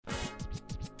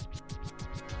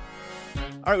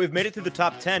All right, we've made it through the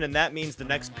top 10, and that means the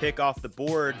next pick off the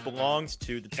board belongs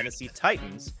to the Tennessee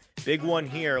Titans. Big one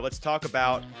here. Let's talk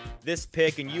about this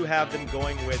pick, and you have them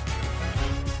going with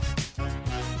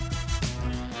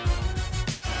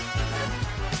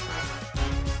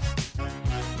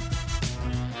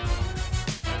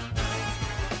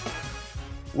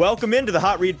Welcome into the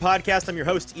Hot Read Podcast. I'm your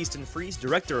host, Easton Freeze,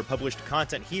 director of published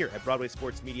content here at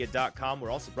BroadwaySportsMedia.com. We're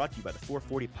also brought to you by the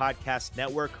 440 Podcast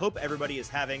Network. Hope everybody is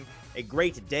having a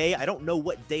great day. I don't know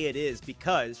what day it is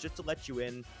because, just to let you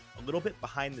in a little bit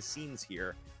behind the scenes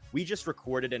here, we just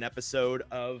recorded an episode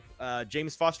of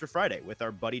James Foster Friday with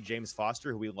our buddy James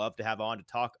Foster, who we love to have on to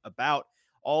talk about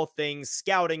all things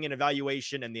scouting and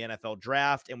evaluation and the NFL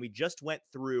draft. And we just went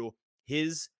through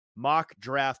his mock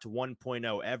draft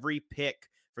 1.0, every pick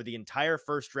for the entire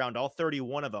first round, all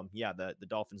 31 of them. Yeah, the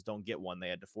Dolphins don't get one. They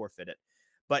had to forfeit it.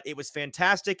 But it was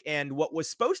fantastic. And what was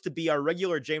supposed to be our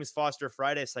regular James Foster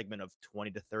Friday segment of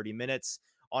 20 to 30 minutes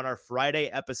on our Friday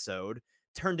episode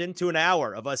turned into an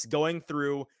hour of us going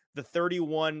through the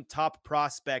 31 top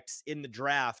prospects in the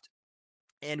draft.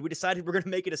 And we decided we're going to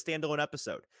make it a standalone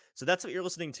episode. So that's what you're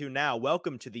listening to now.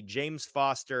 Welcome to the James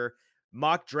Foster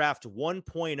Mock Draft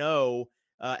 1.0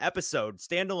 episode,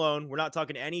 standalone. We're not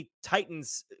talking any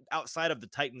Titans outside of the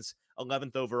Titans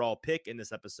 11th overall pick in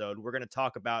this episode. We're going to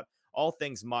talk about all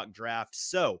things mock draft.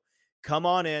 So come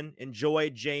on in, enjoy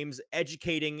James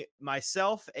educating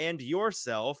myself and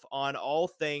yourself on all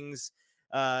things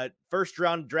first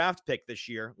round draft pick this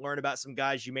year. Learn about some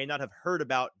guys you may not have heard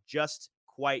about just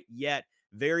quite yet.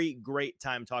 Very great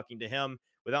time talking to him.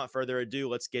 Without further ado,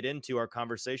 let's get into our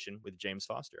conversation with James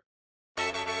Foster.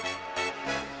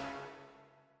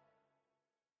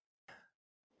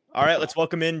 All right, let's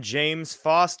welcome in James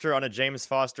Foster on a James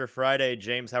Foster Friday.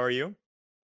 James, how are you?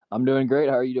 I'm doing great.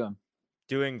 How are you doing?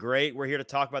 Doing great. We're here to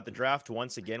talk about the draft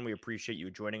once again. We appreciate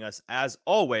you joining us as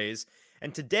always.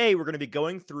 And today we're going to be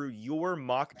going through your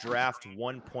mock draft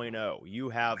 1.0. You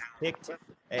have picked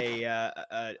a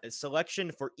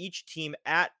selection for each team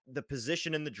at the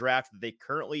position in the draft that they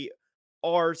currently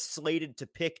are slated to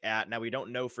pick at. Now, we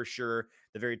don't know for sure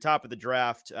the very top of the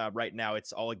draft. Right now,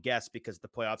 it's all a guess because the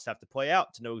playoffs have to play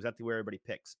out to know exactly where everybody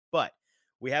picks. But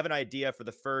we have an idea for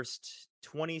the first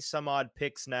 20 some odd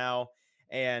picks now.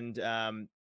 And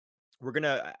we're going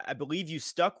to, I believe you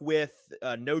stuck with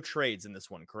no trades in this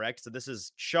one, correct? So this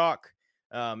is chalk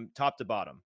top to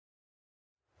bottom.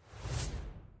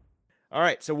 All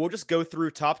right, so we'll just go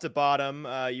through top to bottom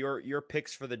your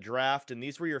picks for the draft, and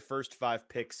these were your first 5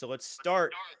 picks. So let's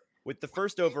start with the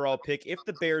first overall pick. If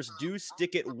the Bears do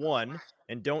stick at 1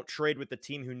 and don't trade with the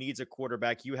team who needs a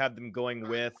quarterback, you have them going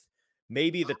with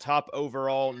maybe the top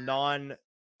overall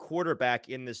non-quarterback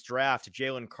in this draft,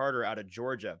 Jalen Carter out of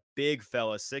Georgia. Big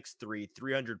fella, 6'3",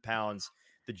 300 pounds,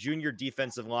 the junior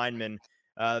defensive lineman.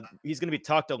 He's going to be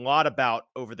talked a lot about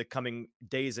over the coming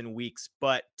days and weeks,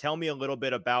 but tell me a little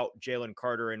bit about Jalen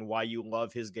Carter and why you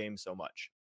love his game so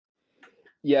much.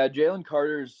 Yeah, Jalen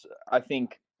Carter's, I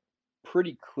think,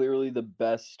 pretty clearly the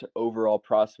best overall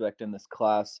prospect in this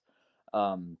class.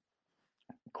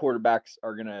 Quarterbacks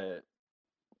are going to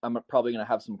 – I'm probably going to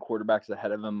have some quarterbacks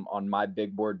ahead of him on my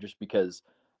big board just because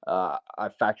I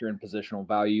factor in positional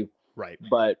value. Right.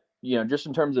 But, just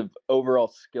in terms of overall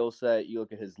skill set, you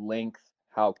look at his length,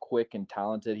 how quick and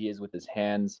talented he is with his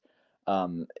hands,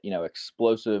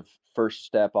 explosive first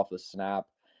step off the snap,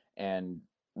 and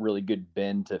really good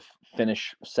bend to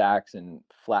finish sacks and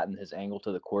flatten his angle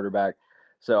to the quarterback.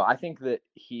 So I think that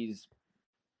he's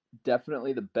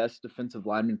definitely the best defensive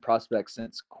lineman prospect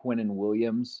since Quinnen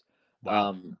Williams.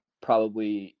 Wow.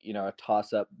 Probably, a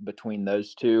toss-up between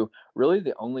those two. Really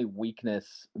the only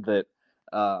weakness that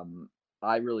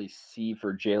I really see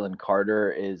for Jalen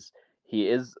Carter is he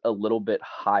is a little bit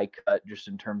high cut just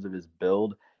in terms of his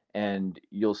build, and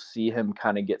you'll see him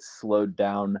kind of get slowed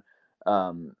down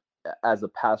as a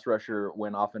pass rusher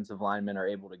when offensive linemen are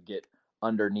able to get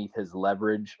underneath his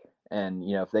leverage. And,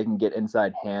 if they can get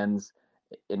inside hands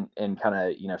and kind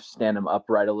of, stand him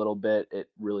upright a little bit, it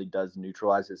really does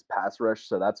neutralize his pass rush.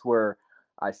 So that's where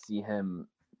I see him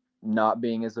not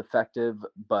being as effective.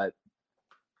 But,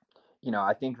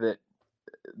 I think that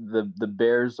the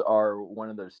Bears are one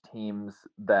of those teams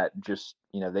that just,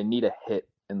 they need a hit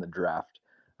in the draft.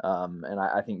 And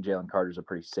I think Jalen Carter's a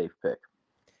pretty safe pick.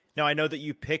 Now, I know that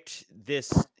you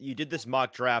did this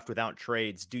mock draft without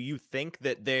trades. Do you think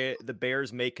that the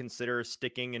Bears may consider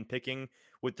sticking and picking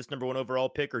with this number 1 overall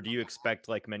pick, or do you expect,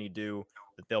 like many do,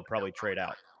 that they'll probably trade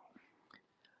out?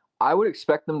 I would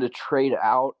expect them to trade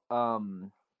out.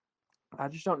 I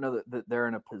just don't know that they're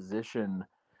in a position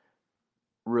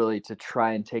really to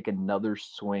try and take another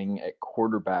swing at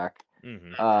quarterback.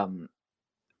 Mm-hmm.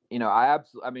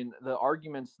 I mean, the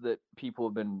arguments that people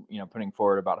have been, putting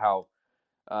forward about how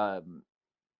um,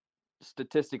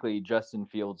 statistically Justin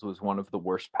Fields was one of the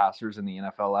worst passers in the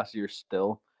NFL last year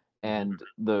still, and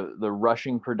the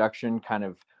rushing production kind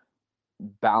of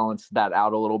balanced that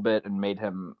out a little bit and made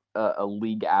him a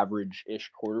league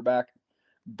average-ish quarterback.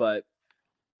 But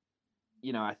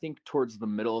I think towards the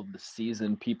middle of the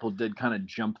season, people did kind of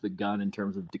jump the gun in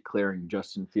terms of declaring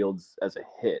Justin Fields as a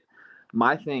hit.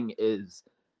 My thing is,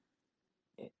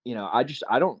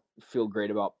 I don't feel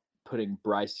great about putting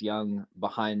Bryce Young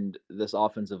behind this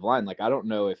offensive line. Like, I don't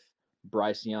know if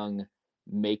Bryce Young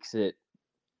makes it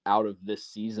out of this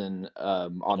season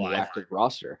on the active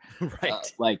roster.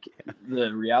 Right.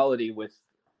 The reality with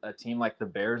a team like the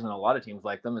Bears and a lot of teams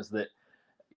like them is that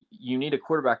you need a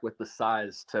quarterback with the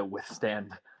size to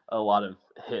withstand a lot of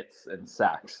hits and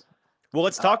sacks. Well,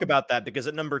 let's talk about that, because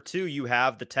at number 2, you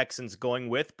have the Texans going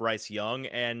with Bryce Young,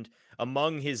 and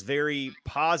among his very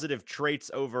positive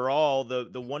traits overall,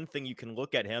 the one thing you can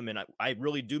look at him, and I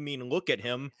really do mean look at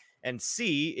him and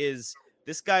see, is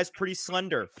this guy's pretty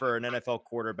slender for an NFL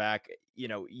quarterback.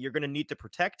 You're going to need to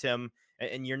protect him,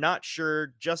 and you're not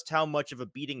sure just how much of a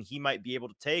beating he might be able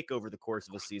to take over the course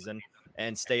of a season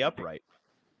and stay upright.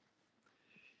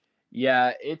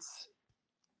 Yeah, it's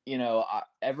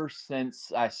ever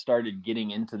since I started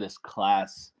getting into this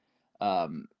class,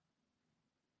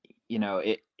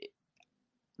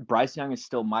 Bryce Young is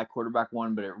still my quarterback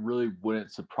one, but it really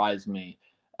wouldn't surprise me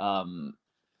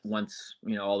once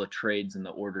all the trades and the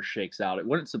order shakes out. It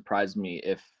wouldn't surprise me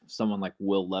if someone like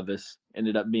Will Levis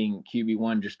ended up being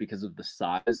QB1 just because of the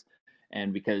size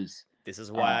and because this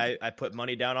is why I put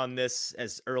money down on this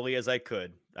as early as I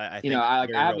could. I think I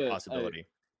have real possibility.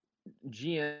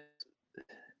 GM's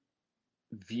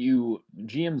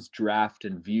draft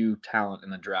and view talent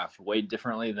in the draft way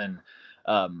differently than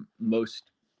most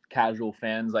casual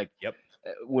fans. Like, yep.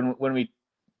 When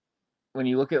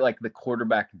you look at like the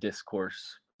quarterback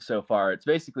discourse so far, it's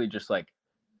basically just like,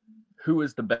 who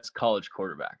is the best college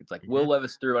quarterback? It's like Will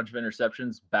Levis threw a bunch of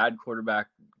interceptions, bad quarterback,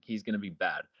 he's going to be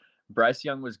bad. Bryce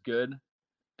Young was good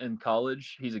in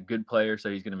college, he's a good player, so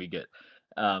he's going to be good.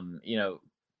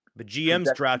 The GM's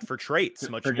draft for traits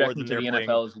much more than the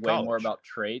NFL is way more about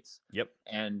traits. Yep.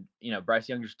 And Bryce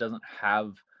Young just doesn't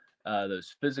have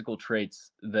those physical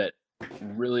traits that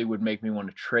really would make me want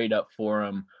to trade up for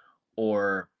him,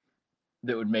 or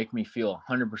that would make me feel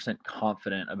 100%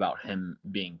 confident about him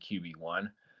being QB1.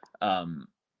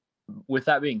 With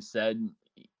that being said,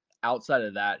 outside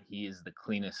of that, he is the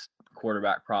cleanest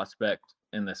quarterback prospect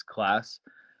in this class.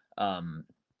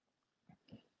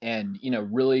 And,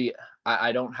 really,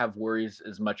 I don't have worries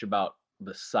as much about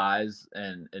the size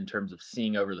and in terms of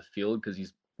seeing over the field, because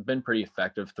he's been pretty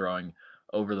effective throwing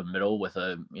over the middle with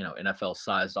a,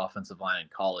 NFL-sized offensive line in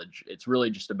college. It's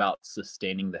really just about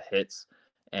sustaining the hits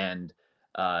and,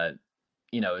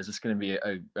 is this going to be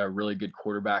a really good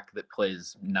quarterback that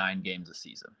plays 9 games a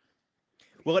season?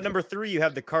 Well, at number 3, you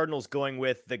have the Cardinals going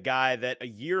with the guy that a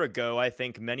year ago I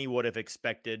think many would have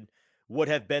expected would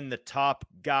have been the top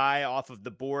guy off of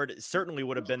the board. It certainly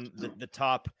would have been the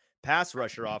top pass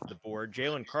rusher off the board.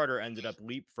 Jalen Carter ended up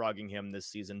leapfrogging him this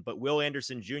season, but Will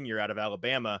Anderson Jr. out of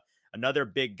Alabama, another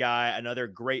big guy, another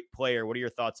great player. What are your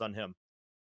thoughts on him?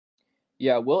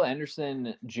 Yeah, Will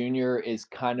Anderson Jr. is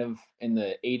kind of in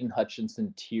the Aiden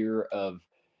Hutchinson tier of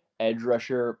edge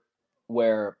rusher,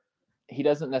 where he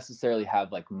doesn't necessarily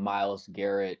have like Myles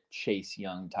Garrett, Chase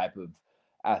Young type of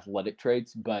athletic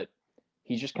traits, but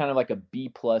he's just kind of like a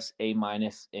B+, A-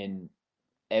 in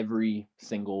every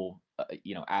single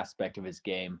aspect of his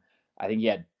game. I think he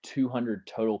had 200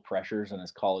 total pressures in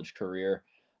his college career.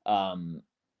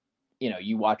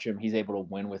 You watch him; he's able to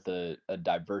win with a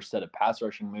diverse set of pass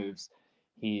rushing moves.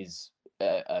 He's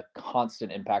a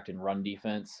constant impact in run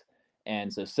defense,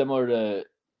 and so similar to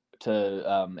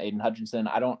Aiden Hutchinson,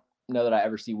 I don't know that I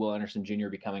ever see Will Anderson Jr.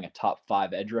 becoming a top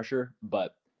 5 edge rusher,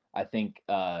 but I think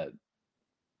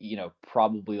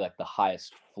probably like the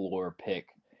highest floor pick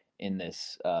in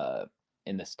this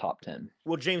top 10.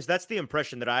 Well, James, that's the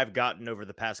impression that I've gotten over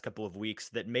the past couple of weeks,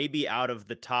 that maybe out of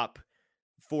the top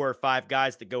 4 or 5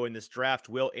 guys that go in this draft,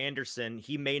 Will Anderson,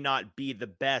 he may not be the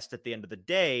best at the end of the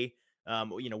day,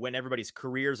 when everybody's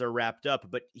careers are wrapped up,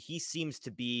 but he seems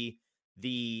to be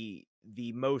the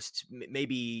most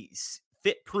maybe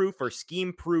fit proof or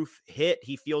scheme proof hit.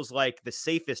 He feels like the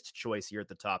safest choice here at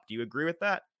the top. Do you agree with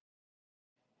that?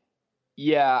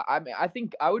 Yeah, I mean, I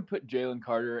think I would put Jalen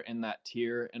Carter in that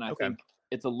tier, and I think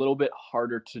it's a little bit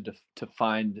harder to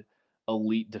find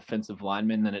elite defensive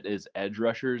linemen than it is edge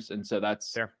rushers, and so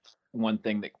that's fair. One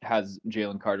thing that has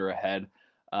Jalen Carter ahead.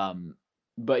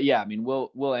 but yeah, I mean,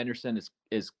 Will Anderson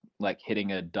is like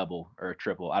hitting a double or a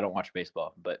triple. I don't watch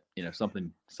baseball, but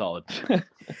something solid.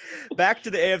 Back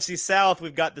to the AFC South,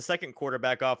 we've got the second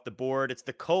quarterback off the board. It's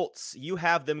the Colts. You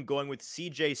have them going with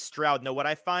CJ Stroud. Now, what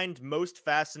I find most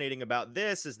fascinating about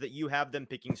this is that you have them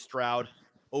picking Stroud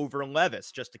over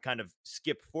Levis. Just to kind of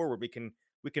skip forward, we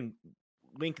can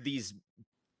link these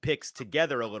picks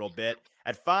together a little bit.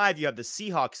 At 5, you have the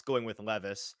Seahawks going with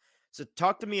Levis. So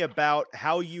talk to me about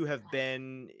how you have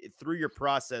been through your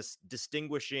process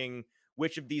distinguishing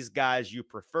which of these guys you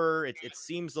prefer. It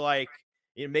seems like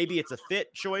maybe it's a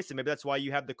fit choice, and maybe that's why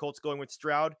you have the Colts going with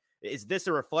Stroud. Is this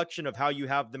a reflection of how you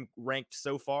have them ranked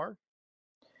so far?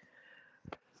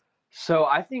 So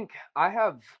I think I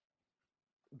have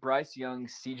Bryce Young,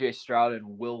 CJ Stroud,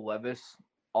 and Will Levis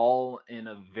all in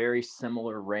a very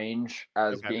similar range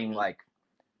as Okay. being like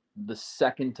the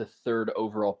second to third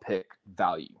overall pick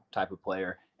value type of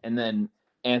player. And then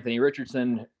Anthony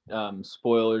Richardson,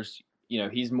 spoilers,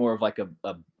 he's more of like a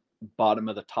bottom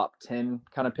of the top 10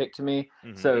 kind of pick to me.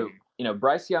 Mm-hmm. So,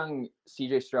 Bryce Young,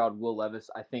 CJ Stroud, Will Levis,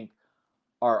 I think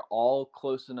are all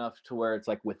close enough to where it's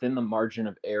like within the margin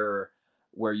of error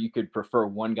where you could prefer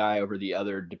one guy over the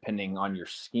other depending on your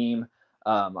scheme.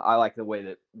 I like the way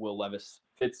that Will Levis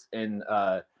fits in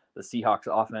the Seahawks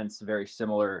offense, very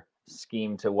similar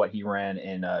scheme to what he ran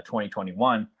in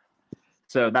 2021.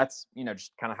 So that's,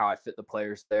 just kind of how I fit the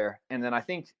players there. And then I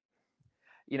think,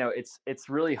 it's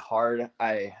really hard.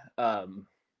 I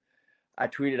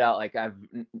tweeted out like I've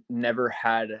never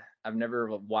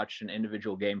watched an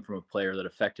individual game from a player that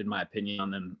affected my opinion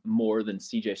on them more than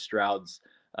CJ Stroud's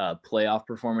playoff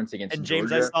performance against And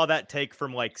James, I Georgia. saw that take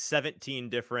from like 17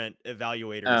 different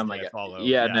evaluators Oh that my I god! follow.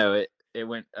 Yeah, Yeah. no, it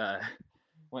went kind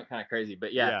of crazy,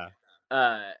 but yeah, Yeah.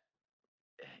 uh,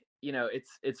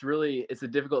 it's a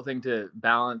difficult thing to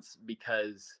balance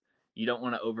because you don't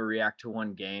want to overreact to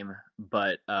one game,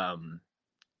 but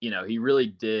he really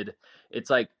did. It's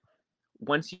like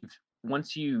once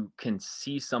you can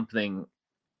see something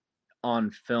on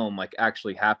film like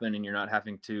actually happen and you're not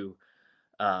having to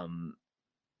um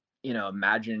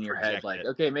imagine in your head Project like, it.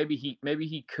 okay, maybe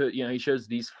he could, he shows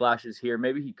these flashes here,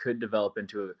 maybe he could develop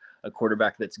into a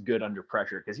quarterback that's good under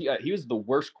pressure, because he was the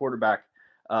worst quarterback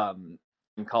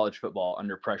in college football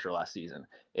under pressure last season.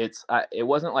 It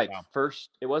wasn't like Wow.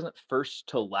 it wasn't first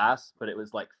to last, but it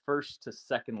was like first to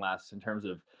second last in terms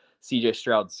of CJ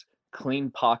Stroud's clean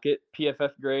pocket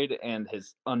PFF grade and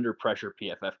his under pressure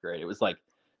PFF grade. It was like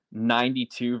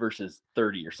 92 versus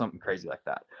 30 or something crazy like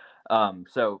that.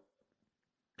 So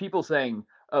people saying,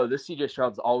 "Oh, this CJ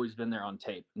Stroud's always been there on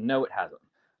tape." No, it hasn't.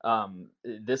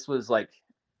 This was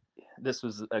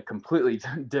a completely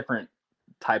different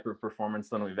type of performance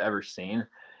than we've ever seen,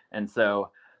 and so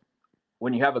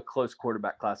when you have a close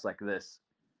quarterback class like this,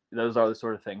 those are the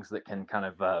sort of things that can kind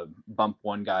of bump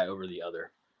one guy over the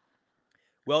other.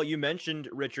 Well, you mentioned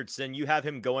Richardson. You have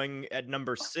him going at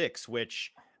number 6,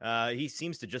 which he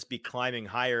seems to just be climbing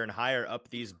higher and higher up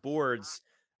these boards.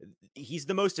 He's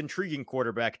the most intriguing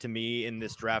quarterback to me in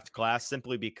this draft class,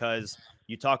 simply because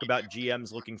you talk about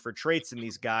GMs looking for traits in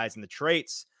these guys, and the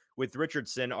traits with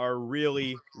Richardson are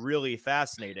really, really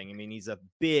fascinating. I mean, he's a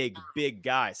big, big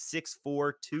guy,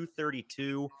 6'4",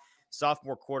 232,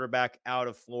 sophomore quarterback out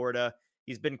of Florida.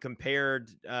 He's been compared,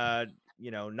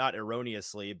 not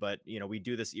erroneously, but, we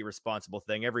do this irresponsible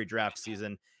thing every draft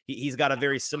season. He's got a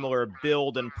very similar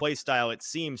build and play style, it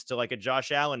seems, to like a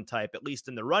Josh Allen type, at least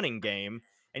in the running game.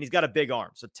 And he's got a big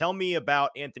arm. So tell me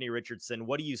about Anthony Richardson.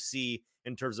 What do you see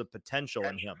in terms of potential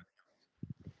in him?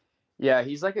 Yeah,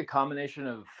 he's like a combination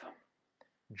of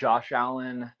Josh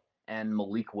Allen and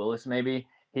Malik Willis, maybe.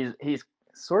 He's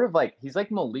sort of like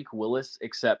Malik Willis,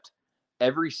 except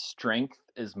every strength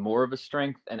is more of a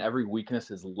strength and every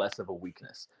weakness is less of a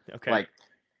weakness. Okay. Like,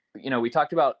 we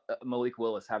talked about Malik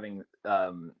Willis having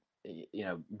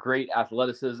great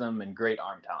athleticism and great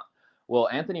arm talent. Well,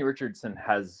 Anthony Richardson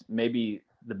has maybe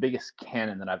the biggest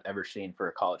cannon that I've ever seen for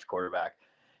a college quarterback.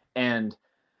 And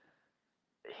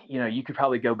you could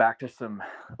probably go back to some,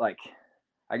 like,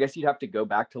 I guess you'd have to go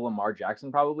back to Lamar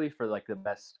Jackson probably for like the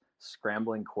best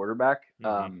scrambling quarterback.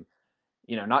 Mm-hmm.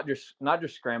 Not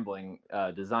just scrambling,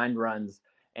 designed runs,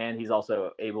 and he's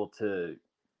also able to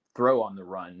throw on the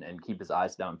run and keep his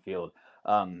eyes downfield.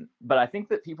 But I think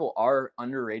that people are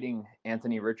underrating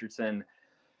Anthony Richardson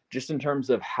just in terms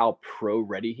of how pro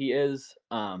ready he is.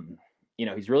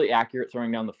 He's really accurate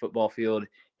throwing down the football field.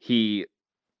 He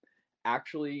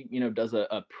actually, does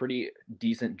a pretty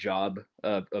decent job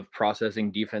of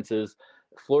processing defenses.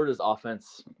 Florida's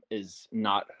offense is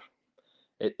not,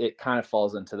 it kind of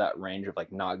falls into that range of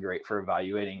like not great for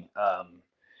evaluating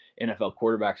NFL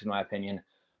quarterbacks, in my opinion.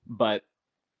 But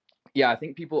Yeah, I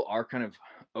think people are kind of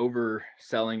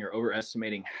overselling or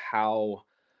overestimating how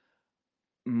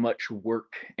much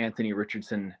work Anthony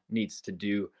Richardson needs to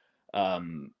do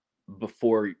um,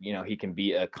 before he can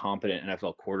be a competent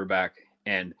NFL quarterback.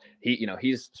 And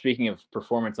he's speaking of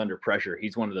performance under pressure.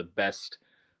 He's one of the best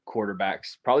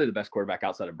quarterbacks, probably the best quarterback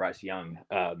outside of Bryce Young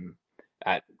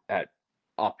at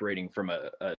operating from a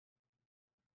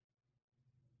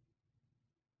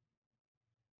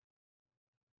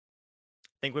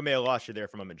Think we may have lost you there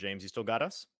for a moment, James. You still got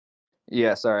us?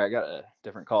 Yeah, sorry, I got a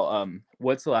different call.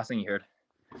 What's the last thing you heard?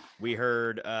 We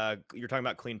heard you're talking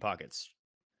about clean pockets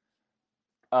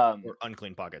or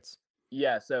unclean pockets.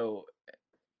 Yeah, so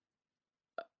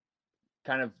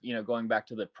kind of going back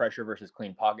to the pressure versus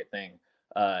clean pocket thing.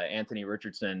 Anthony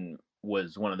Richardson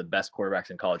was one of the best quarterbacks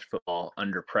in college football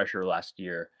under pressure last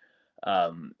year.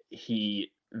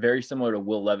 He very similar to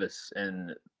Will Levis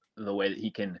in the way that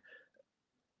he can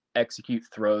execute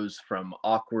throws from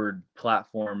awkward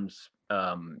platforms,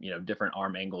 different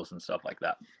arm angles and stuff like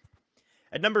that.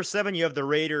 At number 7, you have the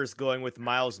Raiders going with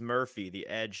Myles Murphy, the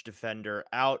edge defender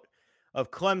out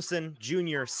of Clemson,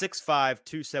 junior, 6'5",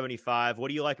 275. What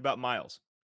do you like about Myles?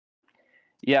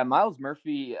 Yeah, Myles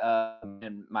Murphy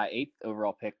and my 8th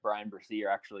overall pick, Bryan Bresee, are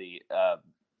actually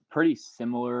pretty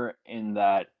similar in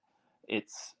that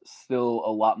it's still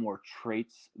a lot more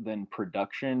traits than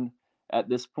production at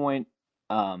this point.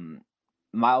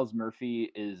 Myles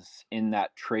Murphy is in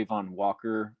that Trayvon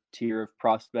Walker tier of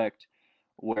prospect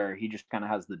where he just kind of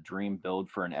has the dream build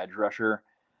for an edge rusher,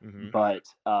 but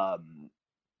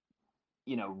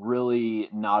really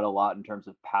not a lot in terms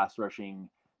of pass rushing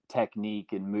technique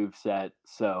and move set.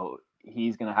 So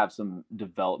he's going to have some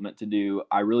development to do.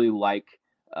 I really like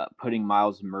putting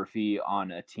Myles Murphy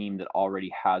on a team that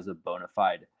already has a bona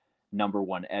fide number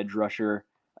one edge rusher.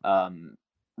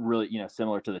 Really,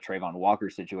 similar to the Trayvon Walker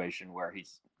situation where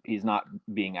he's not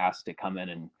being asked to come in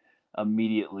and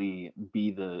immediately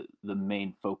be the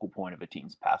main focal point of a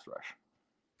team's pass rush.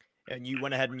 And you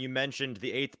went ahead and you mentioned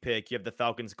the 8th pick. You have the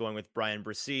Falcons going with Bryan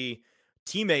Bresee,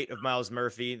 teammate of Myles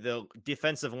Murphy, the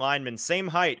defensive lineman, same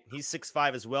height. He's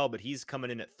 6'5" as well, but he's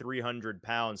coming in at 300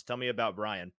 pounds. Tell me about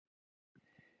Bryan.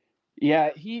 Yeah,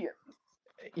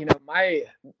 my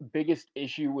biggest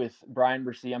issue with Bryan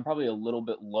Bresee, I'm probably a little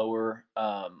bit lower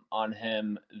on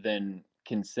him than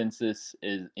consensus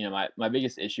is. My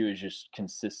biggest issue is just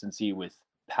consistency with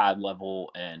pad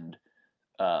level and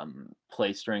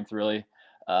play strength, really.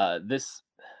 This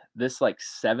like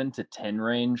 7 to 10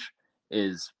 range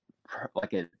is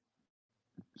like a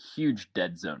huge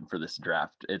dead zone for this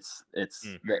draft. It's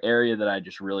the area that I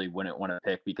just really wouldn't want to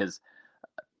pick because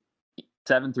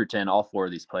 7 through 10, all 4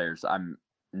 of these players, I'm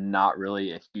not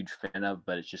really a huge fan of,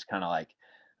 but it's just kind of like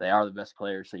they are the best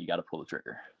players, so you got to pull the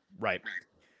trigger. Right.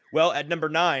 Well, at number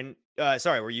 9,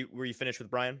 sorry, were you finished with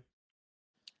Bryan?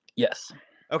 Yes.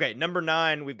 Okay, number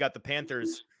 9, we've got the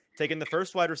Panthers taking the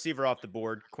first wide receiver off the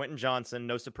board, Quentin Johnson.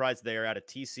 No surprise there, out of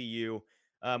TCU.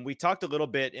 We talked a little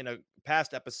bit in a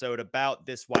past episode about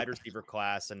this wide receiver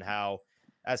class and how,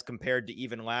 as compared to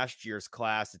even last year's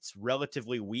class, it's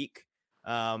relatively weak.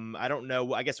 I don't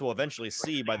know. I guess we'll eventually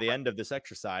see by the end of this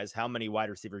exercise how many wide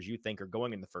receivers you think are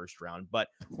going in the first round. But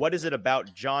what is it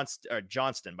about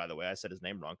Johnston, by the way? I said his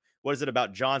name wrong. What is it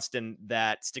about Johnston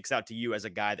that sticks out to you as a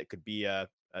guy that could be a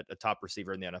top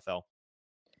receiver in the NFL?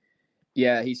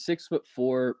 Yeah, he's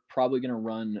 6'4", probably going to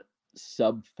run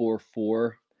sub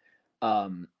 4.4.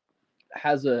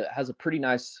 Has a pretty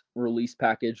nice release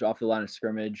package off the line of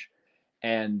scrimmage,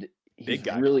 and he's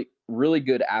really, really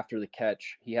good after the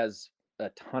catch. He has a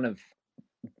ton of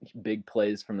big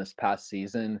plays from this past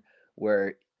season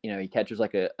where he catches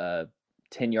like a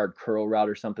 10-yard curl route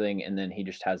or something, and then he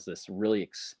just has this really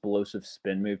explosive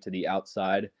spin move to the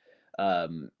outside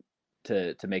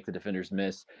to make the defenders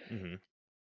miss. Mm-hmm.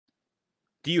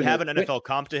 Do you have an NFL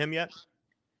comp to him yet?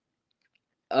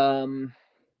 I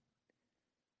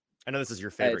know this is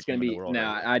your favorite. It's going to be in the world,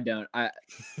 right? I don't.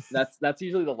 That's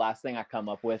usually the last thing I come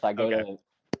up with. I go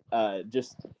to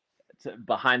just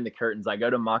behind the curtains. I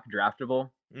go to Mock Draftable.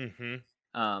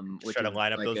 Which try to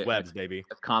line up like those webs, baby.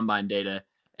 Combine data,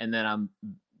 and then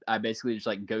I basically just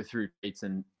like go through dates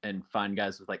and find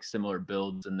guys with like similar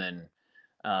builds, and then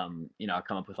I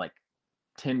come up with like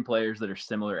 10 players that are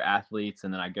similar athletes,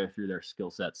 and then I go through their skill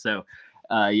sets. So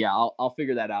I'll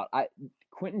figure that out.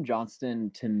 Quentin Johnston,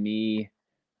 to me,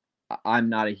 I'm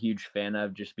not a huge fan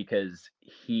of, just because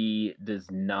he's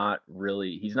not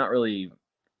really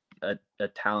a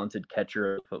talented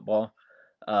catcher of football.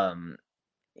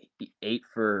 8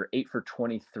 for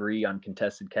 23 on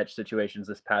contested catch situations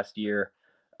this past year,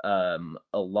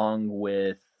 along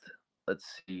with,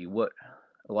 let's see, what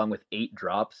along with 8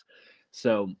 drops.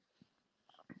 So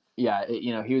yeah,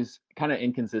 he was kind of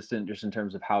inconsistent just in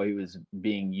terms of how he was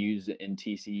being used in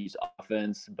TCU's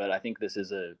offense, but I think this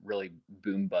is a really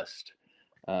boom bust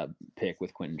pick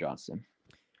with Quentin Johnston.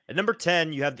 At number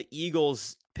 10, you have the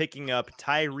Eagles picking up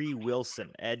Tyree Wilson,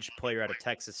 edge player out of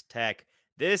Texas Tech.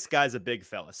 This guy's a big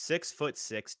fella,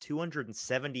 6'6",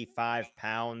 275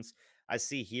 pounds. I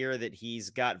see here that he's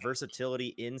got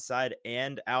versatility inside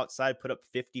and outside, put up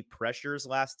 50 pressures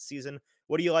last season.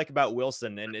 What do you like about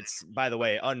Wilson? And it's, by the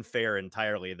way, unfair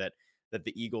entirely that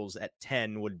the Eagles at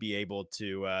 10 would be able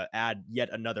to add yet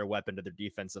another weapon to their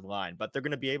defensive line, but they're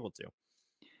going to be able to.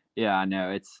 Yeah, I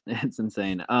know. It's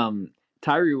insane.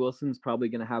 Tyree Wilson's probably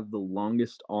going to have the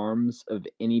longest arms of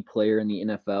any player in the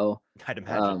NFL. I'd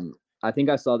imagine. I think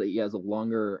I saw that he has a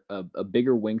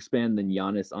bigger wingspan than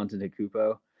Giannis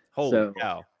Antetokounmpo. Holy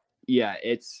cow! Yeah,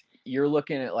 you're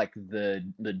looking at like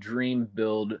the dream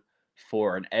build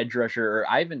for an edge rusher. Or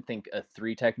I even think a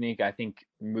 3 technique. I think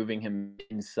moving him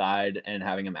inside and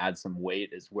having him add some weight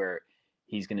is where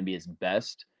he's going to be his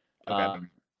best. Okay.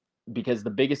 Because the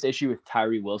biggest issue with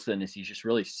Tyree Wilson is he's just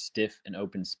really stiff in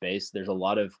open space. There's a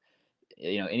lot of,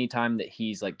 anytime that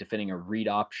he's like defending a read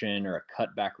option or a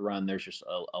cutback run, there's just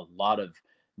a lot of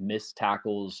missed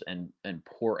tackles and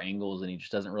poor angles, and he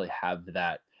just doesn't really have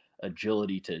that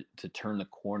agility to turn the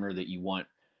corner that you want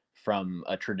from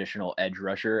a traditional edge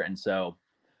rusher. And so,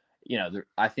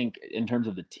 I think in terms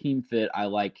of the team fit, I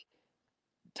like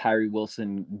Tyree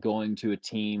Wilson going to a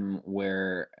team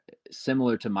where,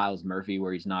 similar to Myles Murphy,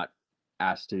 where he's not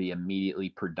asked to be immediately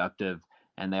productive,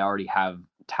 and they already have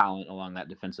talent along that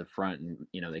defensive front, and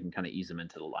they can kind of ease them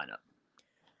into the lineup.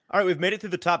 All right, we've made it through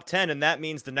the top 10, and that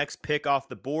means the next pick off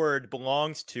the board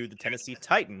belongs to the Tennessee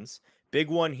Titans. Big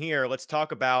one here. Let's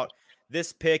talk about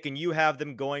this pick, and you have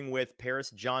them going with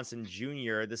Paris Johnson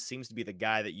Jr. This seems to be the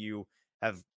guy that you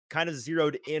have kind of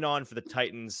zeroed in on for the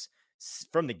Titans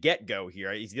from the get-go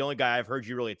here. He's the only guy I've heard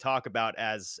you really talk about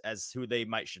as who they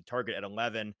should target at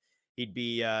 11. He'd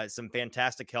be some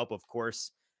fantastic help, of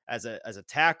course, as a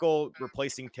tackle,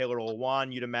 replacing Taylor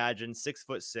Lewan, you'd imagine.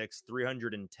 6'6",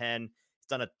 310. He's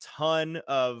done a ton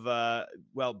of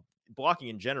blocking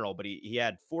in general, but he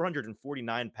had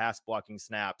 449 pass blocking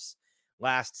snaps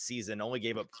last season. Only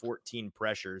gave up 14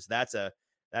 pressures. That's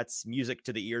music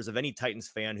to the ears of any Titans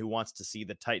fan who wants to see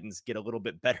the Titans get a little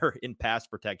bit better in pass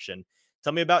protection.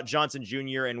 Tell me about Johnson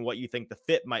Jr. and what you think the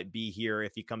fit might be here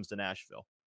if he comes to Nashville.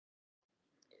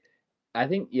 I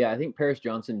think Paris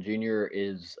Johnson Jr.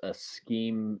 is a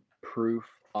scheme-proof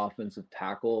offensive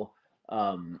tackle.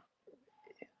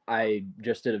 I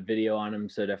just did a video on him,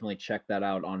 so definitely check that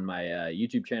out on my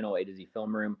YouTube channel, A to Z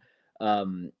Film Room.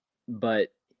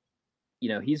 But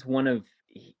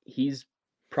he's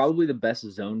probably the best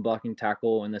zone blocking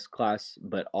tackle in this class,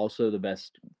 but also the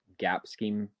best gap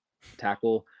scheme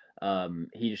tackle.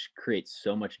 He just creates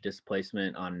so much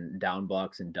displacement on down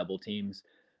blocks and double teams,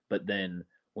 but then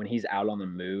when he's out on the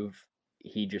move,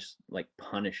 he just like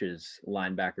punishes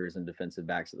linebackers and defensive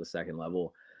backs at the second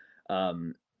level.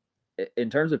 In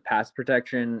terms of pass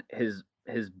protection, his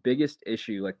biggest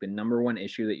issue, like the number one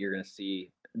issue that you're going to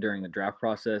see during the draft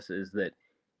process, is that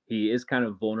he is kind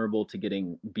of vulnerable to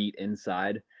getting beat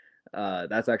inside.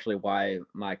 That's actually why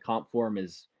my comp for him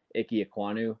is Ike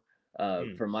Ekwonu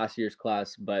from last year's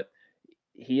class. But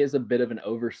he is a bit of an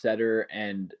oversetter,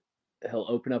 and he'll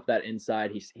open up that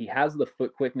inside. He has the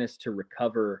foot quickness to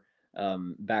recover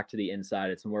back to the inside.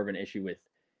 It's more of an issue with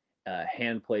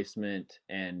hand placement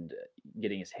and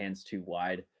getting his hands too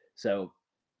wide. So,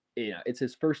 it's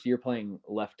his first year playing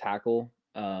left tackle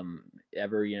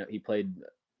ever. He played,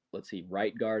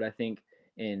 right guard, I think,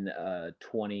 in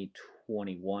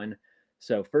 2021.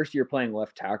 So first year playing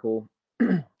left tackle,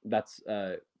 that's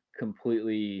a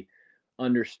completely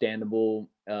understandable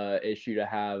issue to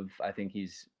have. I think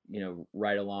he's,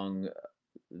 right along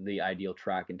the ideal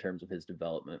track in terms of his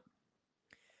development.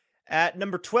 At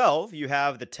number 12, you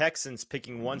have the Texans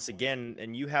picking once again,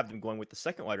 and you have them going with the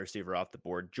second wide receiver off the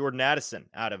board, Jordan Addison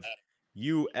out of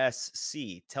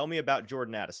USC. Tell me about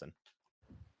Jordan Addison.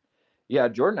 Yeah,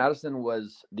 Jordan Addison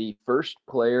was the first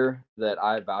player that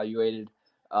I evaluated.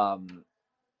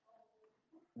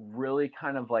 Really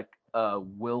kind of like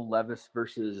Will Levis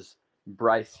versus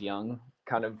Bryce Young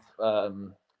kind of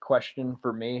question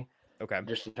for me. Okay.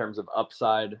 Just in terms of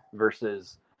upside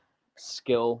versus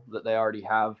skill that they already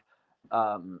have.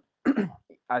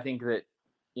 I think that,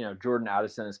 Jordan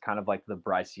Addison is kind of like the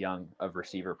Bryce Young of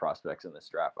receiver prospects in this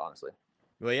draft, honestly.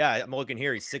 Well, yeah, I'm looking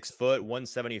here. He's 6 foot,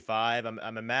 175.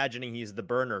 I'm imagining he's the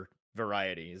burner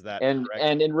variety. Is that correct?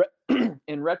 And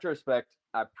in retrospect,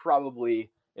 I probably,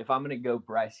 if I'm going to go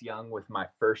Bryce Young with my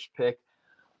first pick,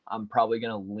 I'm probably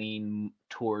going to lean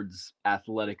towards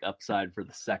athletic upside for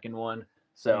the second one.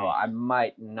 So I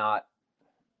might not,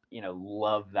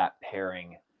 love that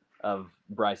pairing of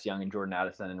Bryce Young and Jordan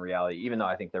Addison in reality, even though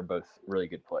I think they're both really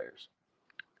good players.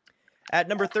 At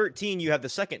number 13, you have the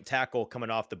second tackle coming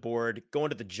off the board, going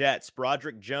to the Jets,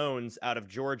 Broderick Jones out of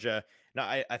Georgia. Now,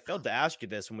 I failed to ask you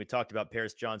this when we talked about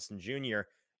Paris Johnson Jr.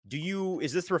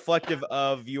 Is this reflective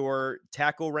of your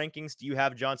tackle rankings? Do you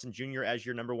have Johnson Jr. as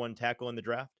your number one tackle in the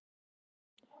draft?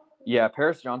 Yeah,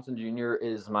 Paris Johnson Jr.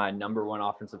 is my number one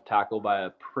offensive tackle by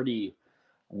a pretty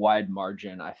wide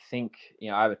margin. I think,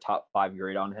 I have a top 5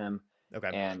 grade on him. Okay.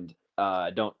 And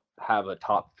I don't have a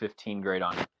top 15 grade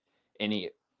on any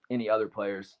other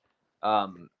players.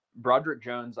 Broderick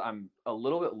Jones, I'm a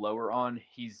little bit lower on.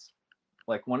 He's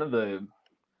like one of the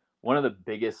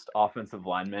biggest offensive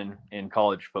linemen in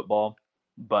college football,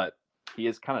 but he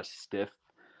is kind of stiff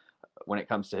when it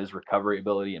comes to his recovery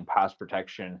ability and pass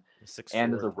protection, 6'4",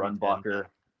 and as a run blocker.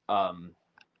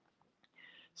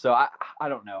 So I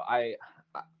don't know.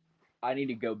 I need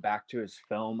to go back to his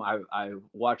film. I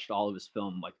watched all of his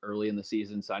film like early in the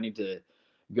season, so I need to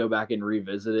go back and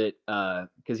revisit it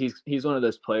because he's one of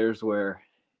those players where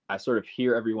I sort of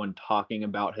hear everyone talking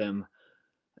about him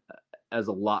as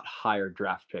a lot higher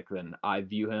draft pick than I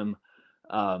view him.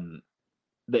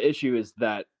 The issue is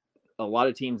that a lot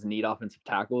of teams need offensive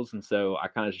tackles, and so I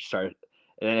kind of just started.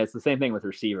 And it's the same thing with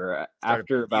receiver.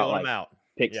 After about like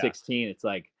pick 16, it's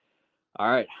like, all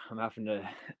right, I'm having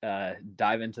to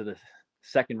dive into the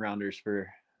second rounders for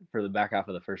the back half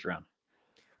of the first round.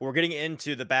 We're getting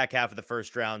into the back half of the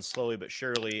first round slowly but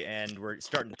surely, and we're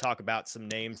starting to talk about some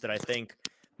names that I think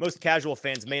most casual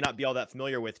fans may not be all that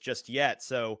familiar with just yet.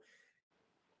 So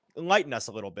enlighten us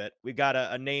a little bit. We got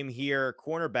a name here,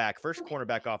 cornerback, first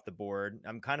cornerback off the board.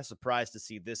 I'm kind of surprised to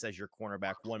see this as your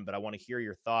cornerback one, but I want to hear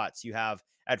your thoughts. You have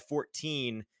at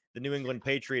 14, the New England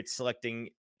Patriots selecting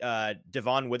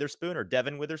Devon Witherspoon or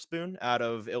Devin Witherspoon out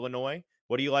of Illinois.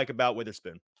 What do you like about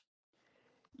Witherspoon?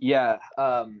 Yeah.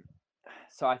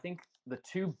 So I think the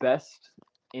two best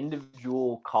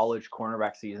individual college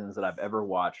cornerback seasons that I've ever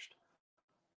watched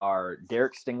are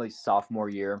Derek Stingley's sophomore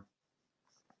year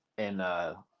in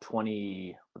was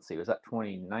that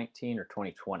 2019 or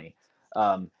 2020?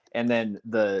 And then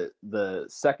the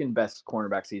second best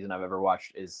cornerback season I've ever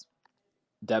watched is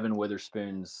Devin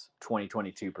Witherspoon's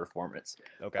 2022 performance.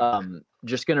 Okay.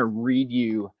 Just going to read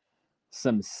you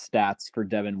some stats for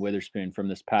Devin Witherspoon from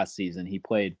this past season. He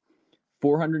played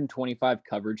 425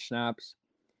 coverage snaps.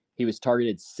 He was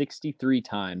targeted 63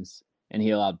 times, and he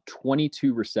allowed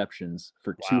 22 receptions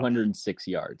for 206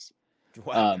 yards.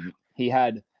 Wow. He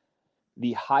had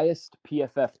the highest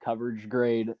PFF coverage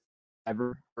grade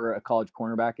ever for a college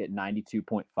cornerback at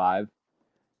 92.5.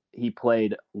 He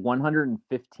played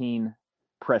 115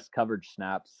 press coverage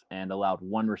snaps and allowed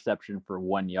 1 reception for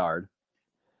 1 yard.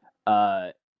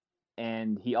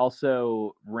 And he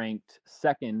also ranked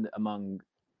second among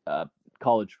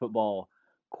college football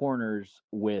corners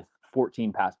with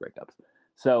 14 pass breakups.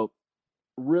 So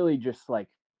really just like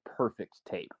perfect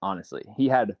tape, honestly.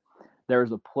 There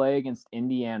was a play against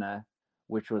Indiana,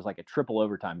 which was like a triple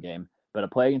overtime game, but a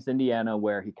play against Indiana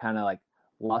where he kind of like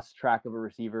lost track of a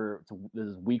receiver. This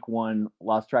is week 1,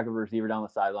 lost track of a receiver down the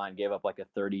sideline, gave up like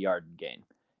a 30-yard gain.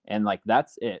 And like,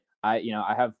 that's it. I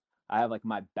have like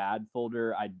my bad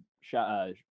folder.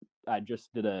 I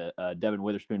just did a Devin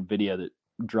Witherspoon video that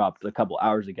dropped a couple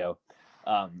hours ago.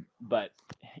 But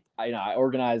I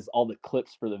organize all the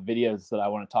clips for the videos that I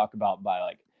want to talk about by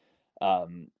like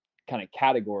kind of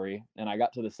category. And I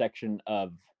got to the section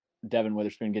of Devin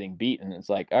Witherspoon getting beat, and it's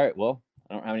like, all right, well,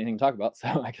 I don't have anything to talk about,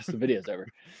 so I guess the video's over.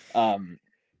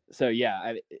 So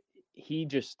yeah, he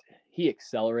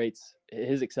accelerates.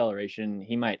 His acceleration,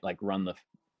 he might like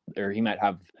he might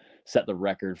have set the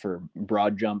record for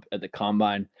broad jump at the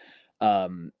combine.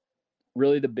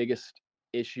 Really the biggest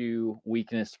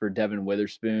weakness for Devin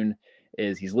Witherspoon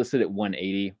is he's listed at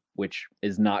 180, which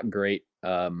is not great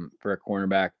for a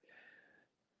cornerback.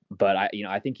 But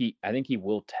I think he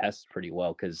will test pretty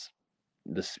well because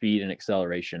the speed and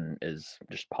acceleration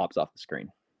just pops off the screen.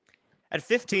 At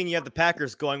 15, you have the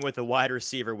Packers going with a wide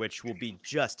receiver, which will be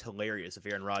just hilarious if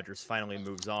Aaron Rodgers finally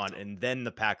moves on, and then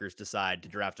the Packers decide to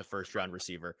draft a first-round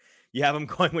receiver. You have him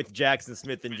going with Jackson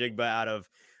Smith-Njigba out of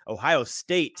Ohio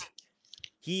State.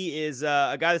 He is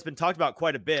a guy that's been talked about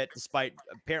quite a bit, despite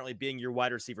apparently being your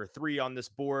wide receiver 3 on this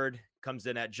board. Comes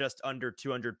in at just under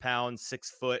 200 pounds,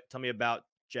 6 foot. Tell me about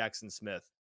Jackson Smith.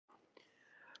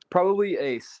 Probably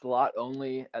a slot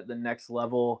only at the next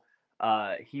level.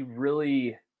 He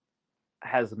really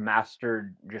has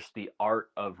mastered just the art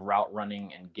of route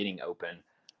running and getting open.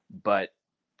 But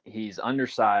he's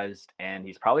undersized, and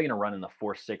he's probably going to run in the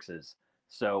 4.6s.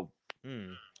 So,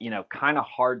 kind of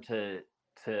hard to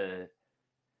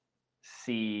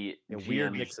see a GMs,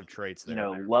 weird mix of traits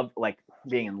there. love like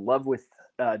being in love with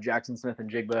Jackson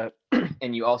Smith-Njigba,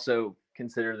 and you also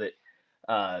consider that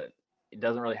it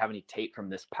doesn't really have any tape from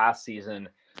this past season.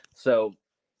 So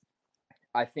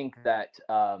I think that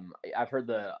I've heard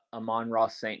the Amon-Ra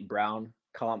St. Brown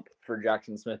comp for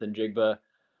Jackson Smith-Njigba.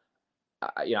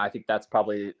 I think that's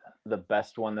probably the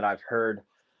best one that I've heard.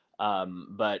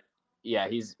 But yeah,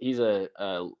 he's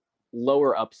a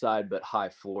lower upside but high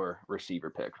floor receiver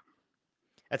pick.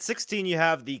 At 16, you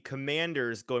have the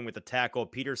Commanders going with the tackle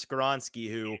Peter Skoronski,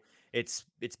 who it's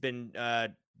been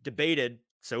debated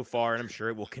so far, and I'm sure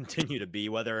it will continue to be,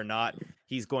 whether or not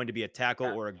he's going to be a tackle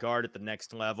or a guard at the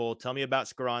next level. Tell me about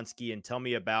Skoronski, and tell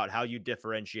me about how you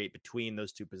differentiate between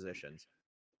those two positions.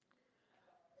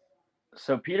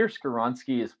 So Peter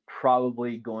Skoronski is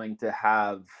probably going to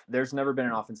have – there's never been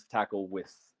an offensive tackle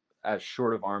with as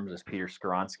short of arms as Peter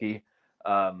Skoronski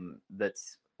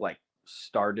that's like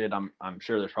started. I'm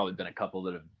sure there's probably been a couple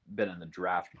that have been in the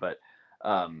draft, but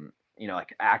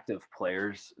like active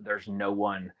players, there's no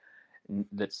one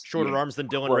that's shorter arms than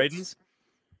Dylan Radins.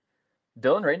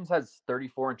 Dylan Radins has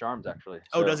 34-inch arms, actually.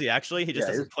 So, does he actually? He just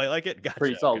doesn't play like it? Gotcha.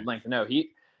 Pretty solid length. No, Dylan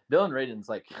Radins,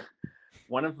 like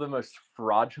one of the most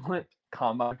fraudulent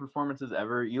combine performances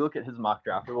ever. You look at his mock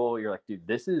draftable, you're like, dude,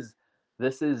 this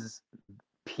is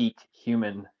peak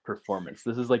human performance.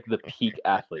 This is like the peak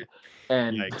athlete.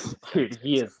 And dude,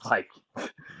 he is like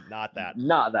not that.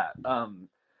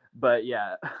 But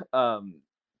yeah,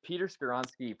 Peter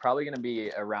Skoronski probably going to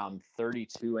be around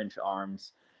 32-inch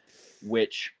arms,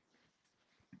 which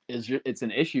it's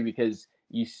an issue because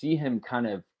you see him kind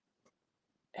of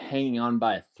hanging on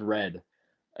by a thread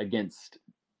against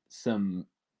some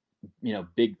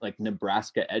big like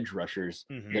Nebraska edge rushers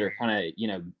that are kind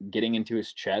of getting into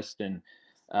his chest and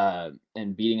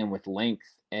beating him with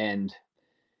length. And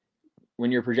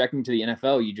when you're projecting to the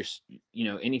NFL, you just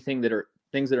anything that are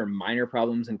things that are minor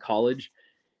problems in college,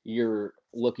 you're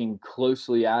looking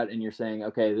closely at and you're saying,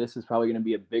 okay, this is probably going to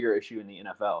be a bigger issue in the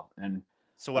NFL. And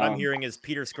so what I'm hearing is,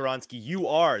 Peter Skoronski, you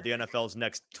are the NFL's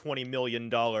next $20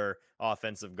 million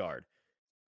offensive guard.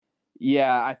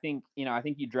 Yeah, I think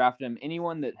you draft him.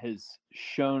 Anyone that has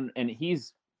shown, and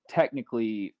he's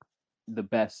technically the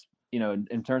best,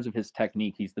 in terms of his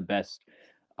technique, he's the best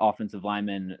offensive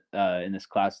lineman in this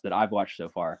class that I've watched so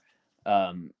far.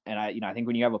 And I think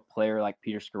when you have a player like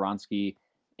Peter Skoronski,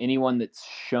 anyone that's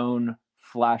shown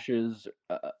flashes,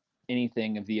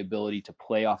 anything of the ability to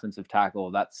play offensive tackle,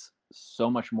 that's so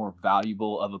much more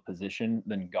valuable of a position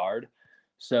than guard.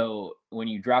 So when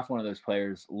you draft one of those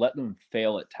players, let them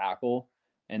fail at tackle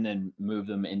and then move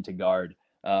them into guard.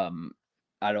 I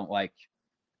don't like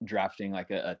drafting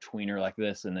like a tweener like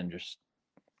this and then just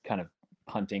kind of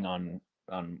punting on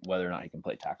whether or not he can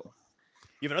play tackle.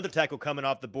 You have another tackle coming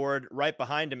off the board. Right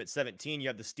behind him at 17, you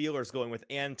have the Steelers going with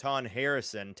Anton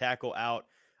Harrison, tackle out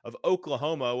of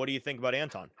Oklahoma. What do you think about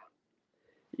Anton?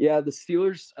 Yeah, the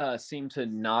Steelers seem to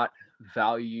not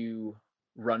value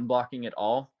run blocking at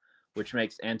all, which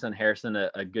makes Anton Harrison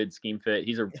a good scheme fit.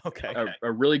 He's a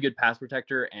really good pass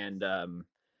protector, and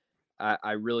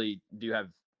I really do have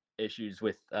issues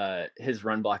with his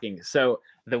run blocking. So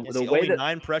the way only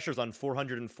 9 pressures on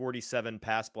 447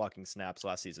 pass blocking snaps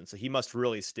last season, so he must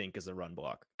really stink as a run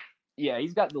block. Yeah,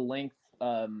 he's got the length,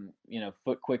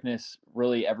 foot quickness,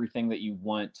 really everything that you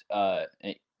want.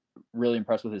 Really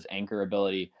impressed with his anchor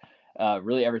ability.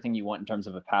 Really everything you want in terms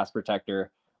of a pass protector.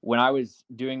 When I was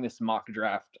doing this mock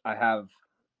draft, I have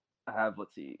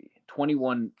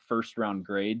 21 first round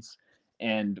grades.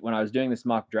 And when I was doing this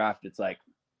mock draft, it's like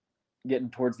getting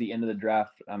towards the end of the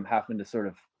draft, I'm having to sort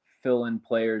of fill in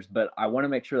players, but I want to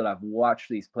make sure that I've watched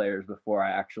these players before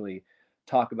I actually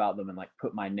talk about them and like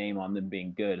put my name on them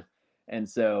being good. And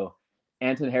so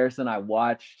Anton Harrison, I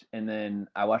watched, and then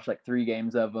I watched like 3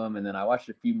 games of him, and then I watched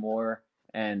a few more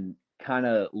and kind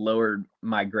of lowered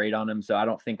my grade on him. So I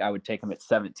don't think I would take him at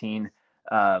 17.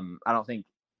 I don't think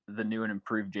the new and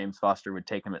improved James Foster would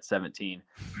take him at 17.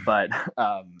 But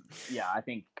yeah, I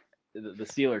think the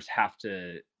Steelers have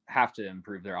to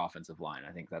improve their offensive line.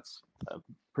 I think that's a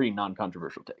pretty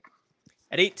non-controversial take.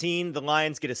 At 18, the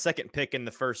Lions get a second pick in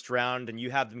the first round, and you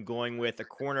have them going with a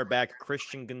cornerback,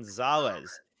 Christian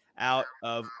Gonzalez, out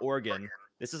of Oregon.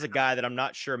 This is a guy that I'm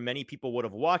not sure many people would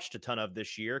have watched a ton of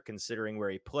this year, considering where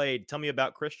he played. Tell me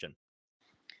about Christian.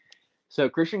 So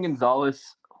Christian Gonzalez,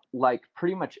 like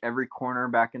pretty much every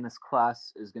cornerback in this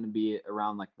class, is going to be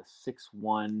around like the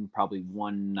 6'1", probably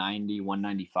 190,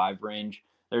 195 range.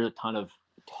 There's a ton of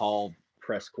tall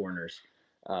press corners.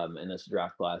 in this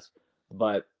draft class.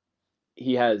 But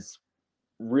he has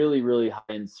really, really high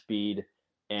end speed,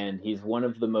 and he's one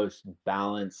of the most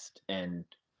balanced and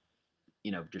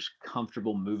just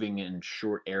comfortable moving in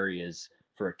short areas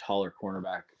for a taller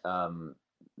cornerback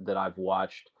that I've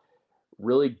watched.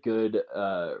 Really good,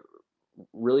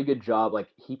 really good job. Like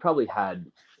he probably had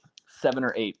 7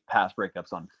 or 8 pass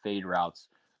breakups on fade routes.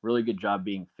 Really good job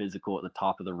being physical at the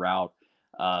top of the route.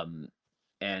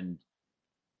 And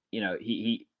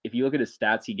he if you look at his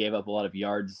stats, he gave up a lot of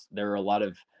yards. There were a lot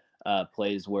of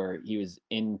plays where he was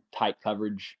in tight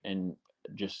coverage and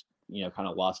just kind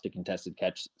of lost to contested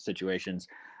catch situations.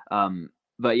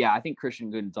 But yeah, I think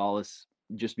Christian Gonzalez,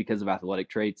 just because of athletic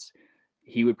traits,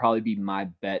 he would probably be my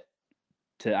bet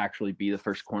to actually be the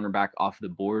first cornerback off the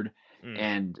board.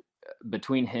 And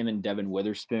between him and Devin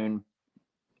Witherspoon,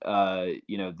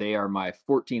 they are my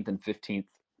 14th and 15th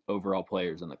overall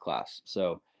players in the class.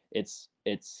 So it's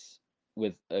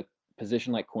with a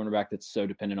position like cornerback that's so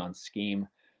dependent on scheme.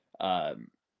 I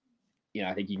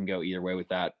think you can go either way with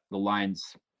that. The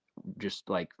Lions, just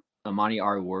like Amani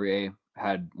Oruwariye,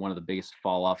 had one of the biggest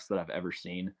fall offs that I've ever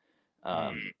seen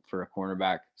for a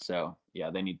cornerback. So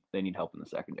yeah, they need help in the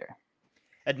secondary.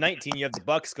 At 19, you have the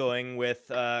Bucs going with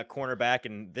cornerback,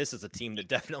 and this is a team that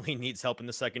definitely needs help in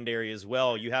the secondary as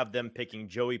well. You have them picking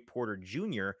Joey Porter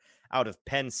Jr. out of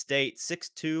Penn State,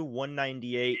 6'2",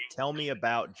 198. Tell me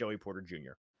about Joey Porter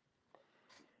Jr.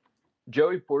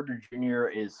 Joey Porter Jr.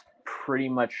 is pretty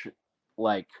much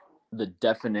like the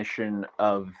definition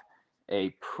of a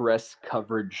press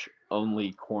coverage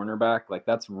only cornerback. Like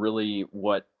that's really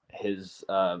what his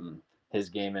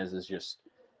game is just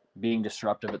being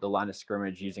disruptive at the line of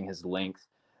scrimmage, using his length.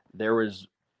 There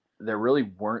really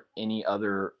weren't any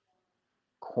other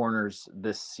corners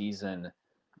this season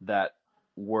that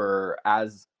were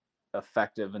as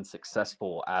effective and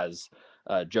successful as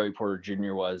Joey Porter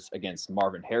Jr. was against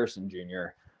Marvin Harrison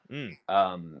Jr.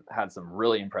 Had some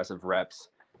really impressive reps.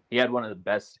 He had one of the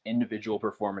best individual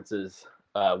performances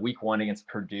week 1 against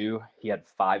Purdue. He had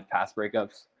 5 pass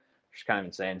breakups, which is kind of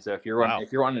insane. So if you're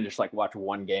wanting to just like watch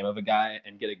one game of a guy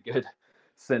and get a good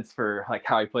sense for like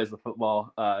how he plays the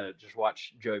football, just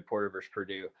watch Joey Porter versus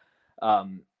Purdue.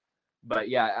 But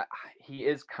yeah, he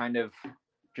is kind of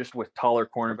just with taller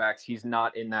cornerbacks. He's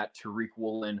not in that Tariq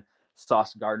Woolen,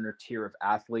 Sauce Gardner tier of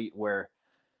athlete where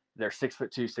they're 6'2",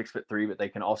 6'3", but they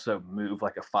can also move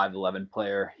like a 5'11"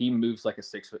 player. He moves like a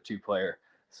 6'2" player.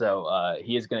 So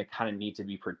he is going to kind of need to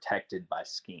be protected by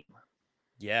scheme.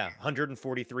 Yeah,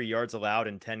 143 yards allowed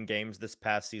in 10 games this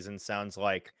past season sounds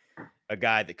like a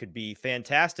guy that could be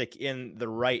fantastic in the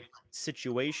right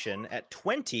situation. At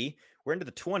 20, we're into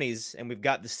the 20s, and we've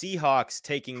got the Seahawks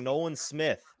taking Nolan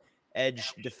Smith,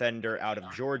 edge defender out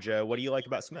of Georgia. What do you like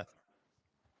about Smith?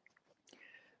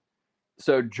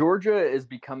 So Georgia is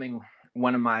becoming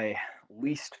one of my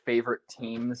least favorite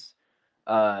teams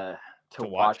to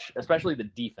watch, especially the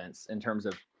defense in terms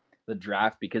of the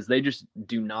draft, because they just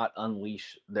do not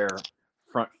unleash their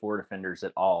front 4 defenders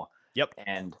at all. Yep.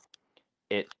 And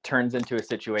it turns into a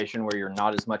situation where you're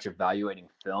not as much evaluating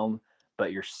film,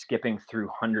 but you're skipping through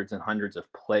hundreds and hundreds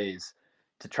of plays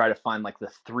to try to find like the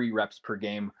 3 reps per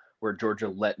game where Georgia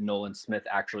let Nolan Smith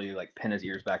actually like pin his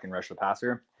ears back and rush the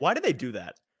passer. Why do they do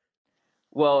that?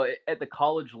 Well, at the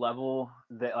college level,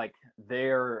 that like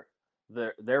their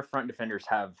front defenders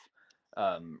have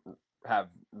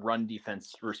run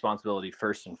defense responsibility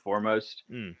first and foremost,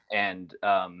 and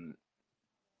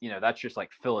that's just like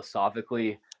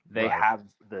philosophically they have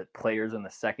the players in the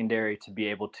secondary to be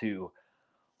able to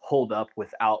hold up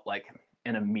without like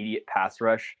an immediate pass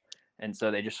rush, and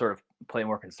so they just sort of play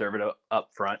more conservative up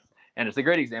front. And it's a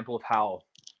great example of how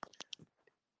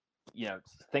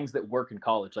things that work in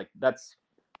college, like that's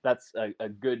a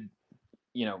good,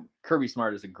 Kirby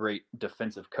Smart is a great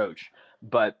defensive coach,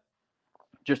 but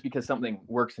just because something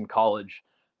works in college,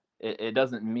 it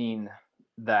doesn't mean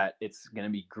that it's going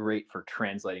to be great for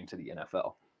translating to the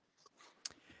NFL.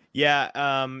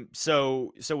 Yeah.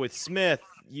 So with Smith,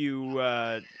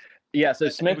 so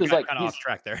Smith is like kind of off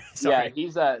track there. Sorry. Yeah,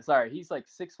 he's like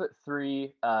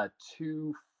 6'3",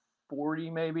 240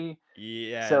 maybe.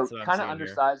 Yeah. So kind of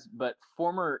undersized, but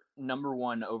former number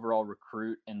 1 overall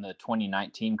recruit in the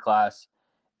 2019 class.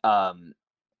 One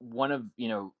of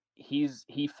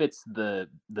he fits the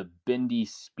bendy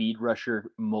speed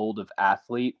rusher mold of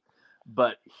athlete,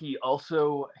 but he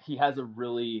has a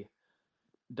really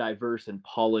diverse and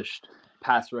polished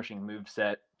pass rushing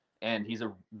moveset, and he's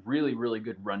a really, really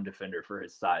good run defender for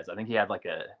his size. I think he had like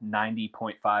a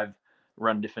 90.5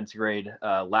 run defense grade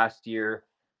last year,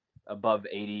 above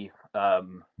 80,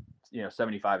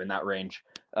 75 in that range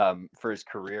for his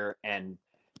career. And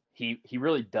he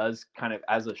really does kind of,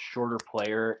 as a shorter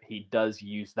player, he does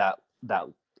use that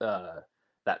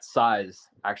size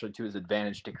actually to his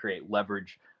advantage to create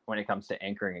leverage when it comes to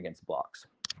anchoring against blocks.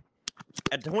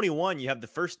 At 21, you have the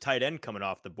first tight end coming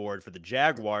off the board for the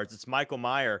Jaguars. It's Michael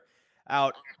Mayer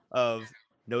out of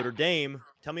Notre Dame.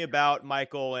 Tell me about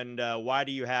Michael and why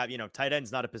do you have, tight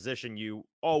end's not a position you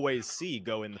always see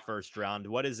go in the first round.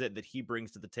 What is it that he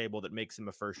brings to the table that makes him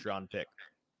a first round pick?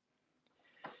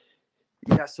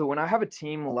 Yeah, so when I have a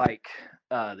team like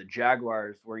the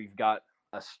Jaguars where you've got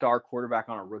a star quarterback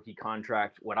on a rookie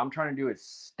contract, what I'm trying to do is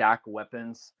stack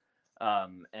weapons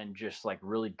and just like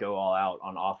really go all out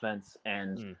on offense.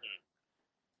 And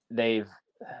they've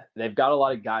got a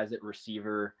lot of guys at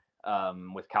receiver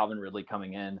with Calvin Ridley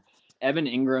coming in. Evan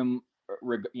Ingram,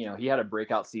 he had a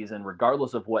breakout season.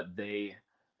 Regardless of what they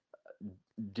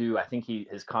do, I think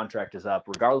his contract is up.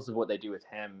 Regardless of what they do with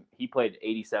him, he played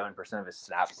 87% of his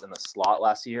snaps in the slot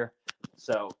last year.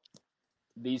 So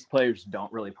these players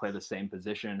don't really play the same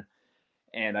position,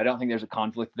 and I don't think there's a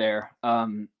conflict there.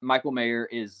 Michael Mayer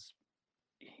is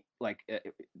like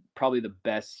probably the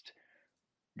best,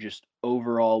 just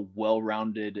overall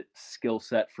well-rounded skill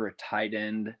set for a tight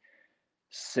end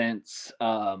since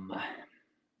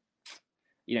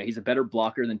he's a better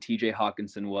blocker than TJ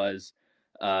Hawkinson was,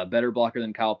 better blocker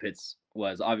than Kyle Pitts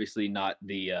was. Obviously not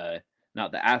the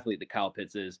athlete that Kyle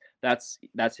Pitts is. That's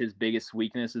his biggest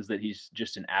weakness, is that he's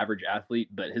just an average athlete,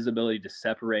 but his ability to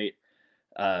separate,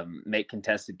 make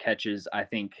contested catches, I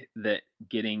think that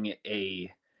getting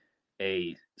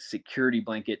a security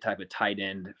blanket type of tight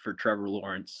end for Trevor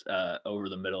Lawrence over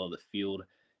the middle of the field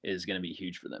is going to be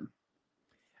huge for them.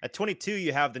 At 22,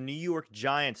 you have the New York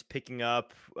Giants picking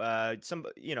up a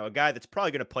guy that's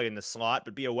probably going to play in the slot,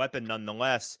 but be a weapon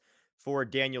nonetheless for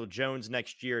Daniel Jones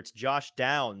next year. It's Josh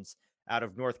Downs out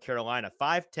of North Carolina,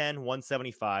 5'10",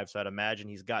 175. So I'd imagine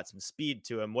he's got some speed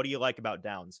to him. What do you like about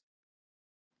Downs?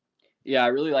 Yeah, I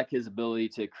really like his ability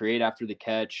to create after the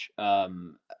catch.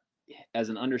 As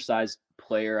an undersized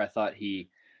player, I thought he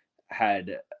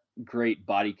had great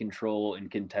body control in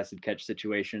contested catch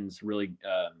situations, really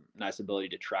nice ability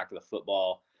to track the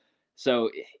football. So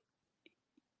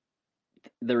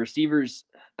the receivers,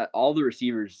 all the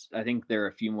receivers, I think there are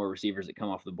a few more receivers that come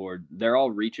off the board. They're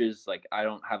all reaches. Like, I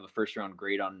don't have a first round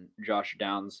grade on Josh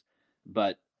Downs,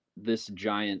 but this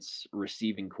Giants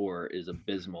receiving core is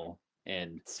abysmal,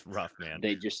 and it's rough, man.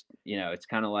 They just, it's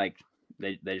kind of like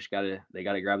they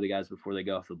gotta grab the guys before they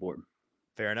go off the board.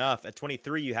 Fair enough. At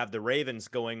 23, you have the Ravens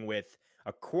going with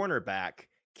a cornerback,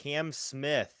 Cam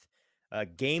Smith, a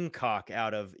Gamecock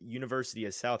out of University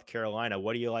of South Carolina.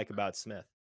 What do you like about Smith?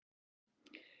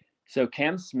 So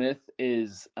Cam Smith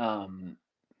is, I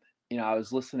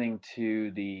was listening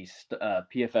to the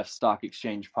PFF Stock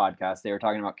Exchange podcast. They were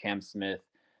talking about Cam Smith,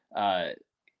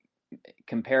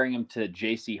 comparing him to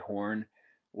J.C. Horn,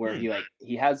 where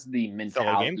he has the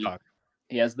mentality.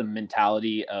 He has the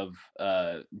mentality of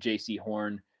J.C.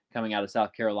 Horn coming out of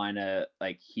South Carolina.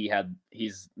 Like,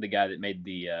 he's the guy that made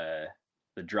the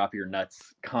drop your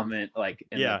nuts comment, like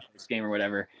in the game or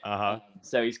whatever.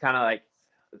 So he's kind of like,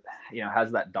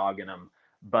 has that dog in him.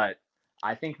 But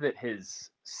I think that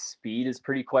his speed is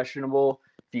pretty questionable.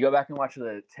 If you go back and watch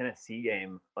the Tennessee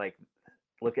game, like,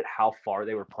 look at how far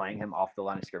they were playing him off the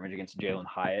line of scrimmage against Jalen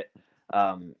Hyatt.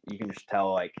 You can just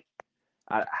tell, like,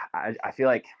 I feel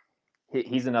like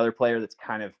he's another player that's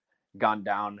kind of gone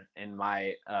down in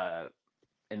my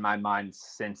mind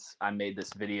since I made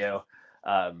this video.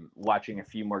 Watching a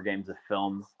few more games of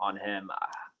film on him,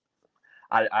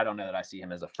 I don't know that I see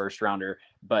him as a first rounder,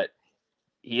 but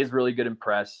he is really good in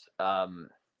press.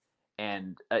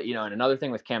 And another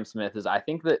thing with Cam Smith is I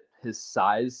think that his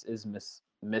size is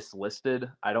mislisted.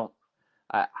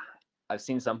 I've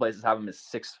seen some places have him as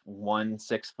 6'1",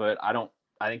 6 foot. I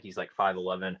think he's like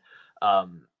 5'11".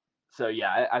 So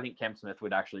yeah, I think Cam Smith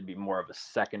would actually be more of a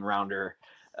second rounder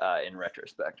in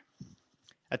retrospect.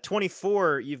 At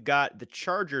 24, you've got the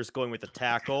Chargers going with a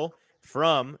tackle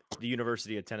from the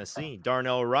University of Tennessee,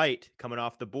 Darnell Wright, coming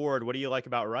off the board. What do you like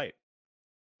about Wright?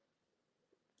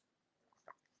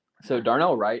 So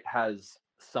Darnell Wright has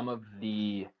some of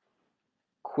the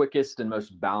quickest and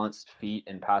most balanced feet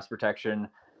in pass protection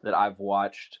that I've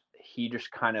watched. He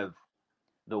just kind of,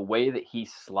 the way that he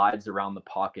slides around the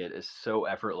pocket is so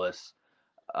effortless.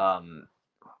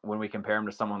 When we compare him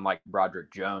to someone like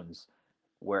Broderick Jones,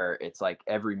 where it's like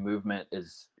every movement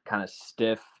is kind of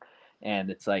stiff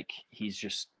and it's like he's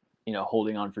just,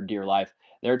 holding on for dear life.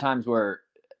 There are times where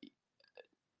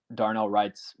Darnell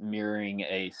Wright's mirroring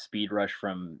a speed rush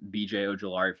from BJ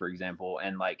Ojulari, for example,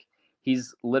 and like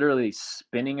he's literally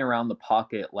spinning around the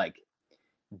pocket like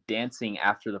dancing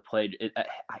after the play.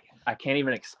 I can't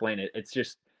even explain it. It's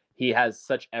just he has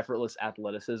such effortless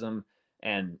athleticism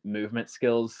and movement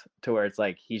skills to where it's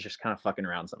like he's just kind of fucking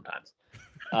around sometimes.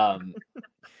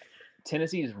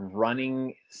 Tennessee's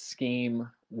running scheme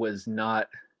was not.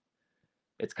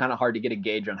 It's kind of hard to get a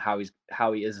gauge on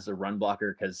how he is as a run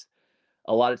blocker, because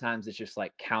a lot of times it's just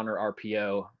like counter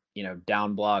RPO,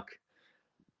 down block,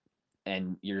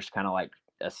 and you're just kind of like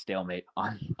a stalemate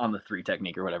on the 3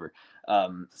 technique or whatever.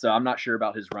 So I'm not sure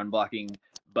about his run blocking,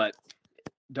 but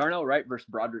Darnell Wright versus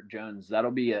Broderick Jones,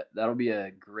 that'll be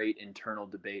a great internal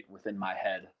debate within my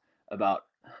head about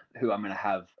who I'm going to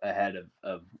have ahead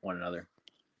of one another.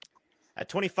 At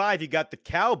 25, you got the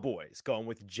Cowboys going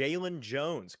with Jalen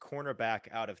Jones, cornerback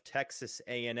out of Texas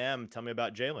A&M. Tell me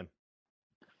about Jalen.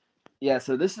 Yeah,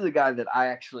 so this is a guy that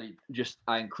I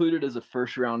included as a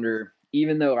first rounder,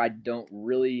 even though I don't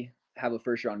really have a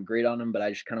first round grade on him, but I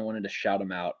just kind of wanted to shout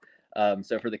him out.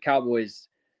 So for the Cowboys,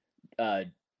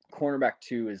 cornerback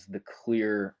 2 is the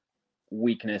clear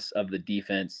weakness of the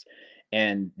defense.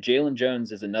 And Jalen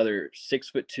Jones is another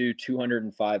 6'2",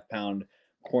 205-pound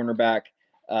cornerback.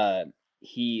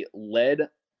 He led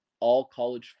all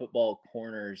college football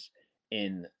corners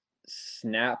in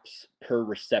snaps per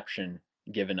reception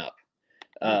given up,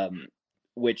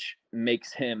 which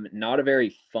makes him not a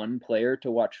very fun player to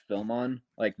watch film on.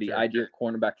 Like the ideal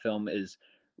cornerback film is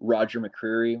Roger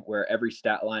McCreary, where every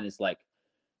stat line is like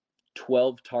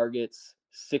 12 targets,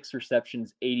 6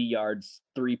 receptions, 80 yards,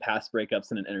 3 pass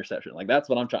breakups, and an interception. Like that's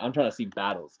what I'm trying to see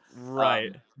battles.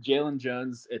 Right. Jalen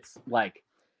Jones, it's like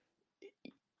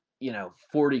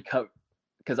 40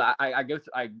 because I go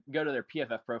to their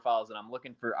PFF profiles and I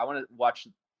want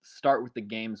to start with the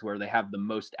games where they have the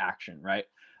most action, right?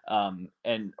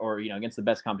 Or against the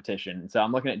best competition. And so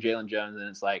I'm looking at Jalen Jones and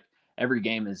it's like every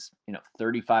game is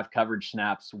 35 coverage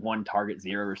snaps, 1 target,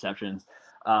 0 receptions.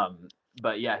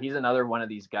 But yeah, he's another one of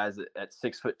these guys at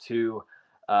 6'2"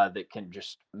 that can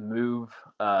just move,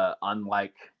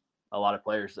 unlike a lot of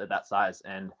players at that size,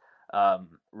 and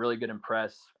really good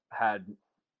impress. Had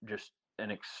just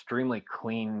an extremely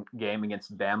clean game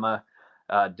against Bama.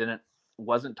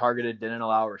 Wasn't targeted, didn't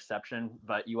allow a reception,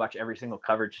 but you watch every single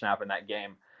coverage snap in that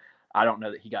game. I don't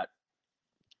know that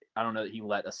he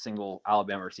let a single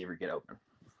Alabama receiver get open.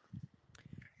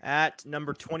 At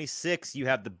number 26, you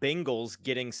have the Bengals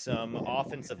getting some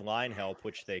offensive line help,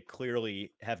 which they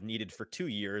clearly have needed for 2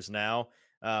 years now.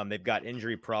 They've got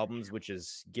injury problems, which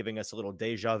is giving us a little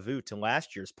deja vu to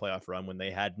last year's playoff run when they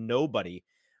had nobody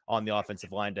on the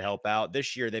offensive line to help out.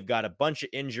 This year, they've got a bunch of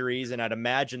injuries, and I'd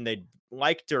imagine they'd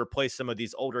like to replace some of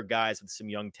these older guys with some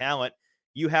young talent.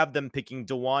 You have them picking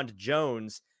DeWand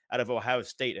Jones out of Ohio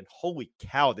State, and holy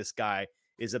cow, this guy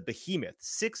is a behemoth.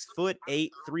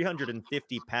 6'8",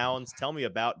 350 pounds. Tell me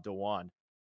about DeWand.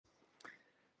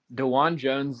 DeWand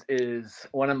Jones is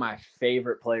one of my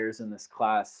favorite players in this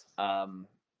class.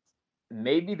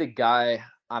 Maybe the guy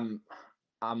I'm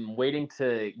waiting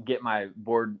to get my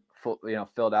board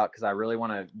filled out, because I really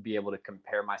want to be able to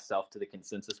compare myself to the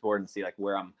consensus board and see like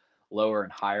where I'm lower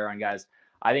and higher on guys.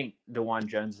 I think DeWand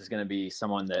Jones is going to be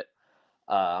someone that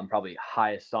I'm probably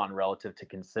highest on relative to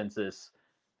consensus.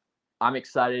 I'm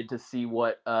excited to see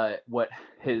what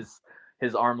his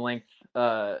arm length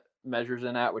measures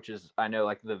in at, which is, I know,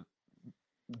 like the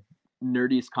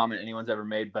nerdiest comment anyone's ever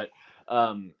made, but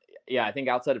yeah, I think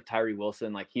outside of Tyree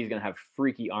Wilson, like he's gonna have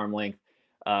freaky arm length.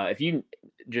 If you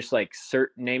just like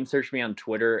name search me on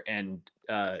Twitter and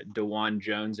DeWand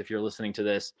Jones, if you're listening to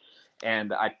this,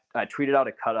 and I tweeted out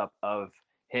a cut up of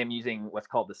him using what's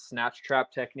called the snatch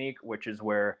trap technique, which is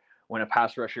where when a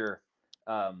pass rusher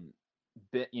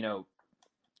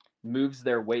moves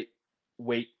their weight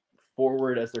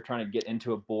forward as they're trying to get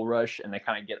into a bull rush and they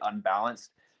kind of get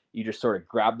unbalanced, you just sort of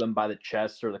grab them by the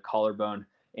chest or the collarbone,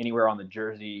 anywhere on the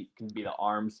jersey, can be the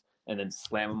arms, and then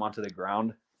slam them onto the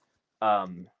ground.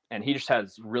 And he just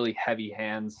has really heavy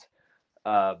hands.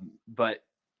 But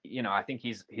I think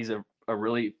he's a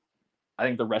really, I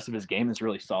think the rest of his game is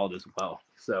really solid as well.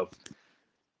 So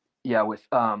yeah, with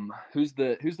who's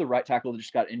the right tackle that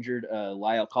just got injured?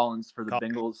 Lyle Collins for the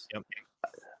Bengals. Yep.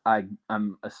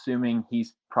 I'm assuming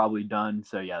he's probably done.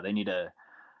 So yeah, they need a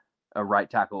right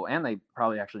tackle, and they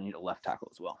probably actually need a left tackle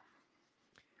as well.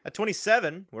 At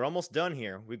 27, we're almost done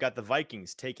here. We've got the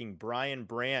Vikings taking Brian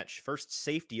Branch, first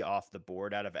safety off the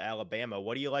board out of Alabama.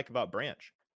 What do you like about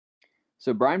Branch?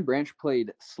 So Brian Branch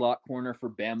played slot corner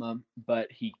for Bama,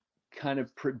 but he kind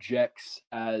of projects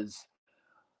as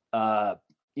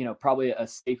probably a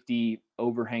safety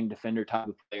overhang defender type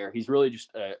of player. He's really just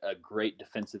a great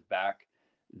defensive back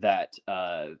that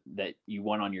you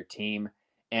want on your team.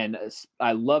 And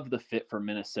I love the fit for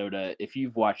Minnesota. If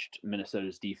you've watched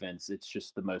Minnesota's defense, it's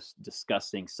just the most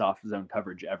disgusting soft zone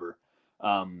coverage ever.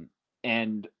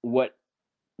 And what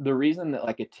the reason that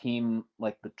like a team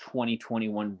like the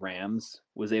 2021 Rams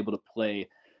was able to play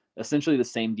essentially the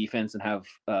same defense and have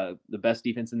the best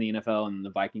defense in the NFL, and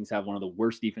the Vikings have one of the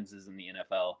worst defenses in the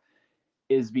NFL,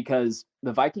 is because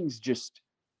the Vikings just,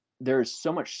 there is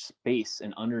so much space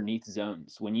in underneath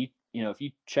zones. When if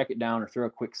you check it down or throw a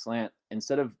quick slant,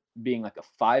 instead of being like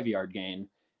a 5-yard gain,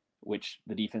 which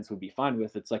the defense would be fine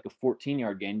with, it's like a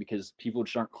 14-yard gain because people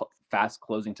just aren't fast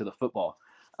closing to the football.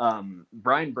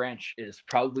 Brian Branch is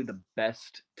probably the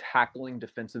best tackling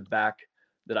defensive back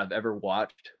that I've ever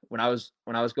watched. When I was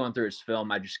going through his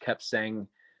film, I just kept saying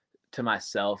to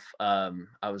myself,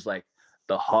 I was like,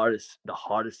 the hardest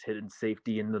hidden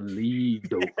safety in the league,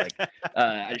 though. Like,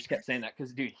 I just kept saying that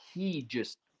because, dude, he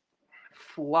just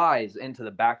flies into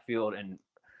the backfield and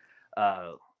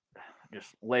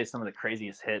just lays some of the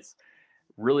craziest hits.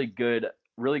 Really good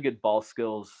ball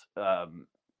skills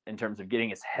in terms of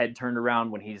getting his head turned around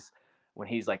when he's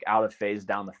like out of phase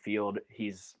down the field.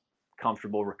 He's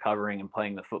comfortable recovering and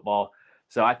playing the football.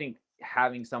 So I think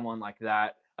having someone like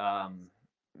that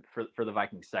for the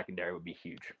Vikings secondary would be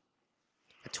huge.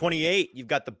 At 28, you've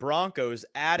got the Broncos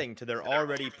adding to their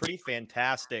already pretty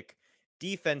fantastic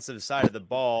defensive side of the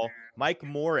ball. Mike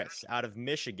Morris out of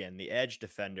Michigan, the edge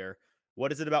defender.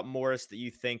 What is it about Morris that you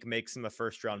think makes him a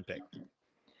first-round pick?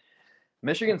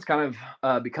 Michigan's kind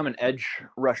of become an edge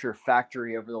rusher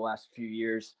factory over the last few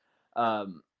years.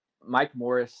 Mike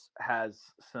Morris has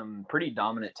some pretty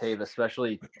dominant tape,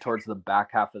 especially towards the back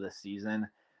half of the season.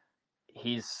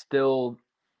 He's still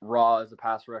raw as a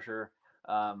pass rusher.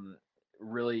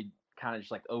 Really kind of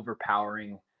just like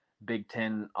overpowering Big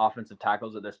Ten offensive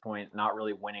tackles at this point, not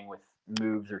really winning with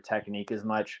moves or technique as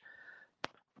much.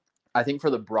 I think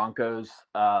for the Broncos,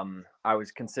 I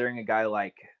was considering a guy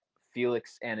like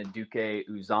Felix Anaduke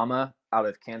Uzama out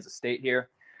of Kansas State here.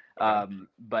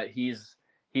 But he's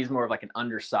more of like an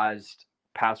undersized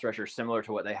pass rusher, similar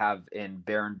to what they have in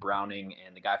Baron Browning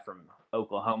and the guy from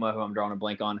Oklahoma, who I'm drawing a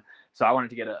blank on. So I wanted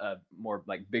to get a more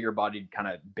like bigger bodied kind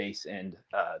of base end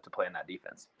to play in that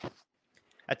defense.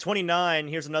 At 29,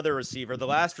 here's another receiver, the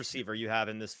last receiver you have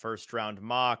in this first round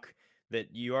mock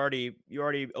that you already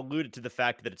alluded to the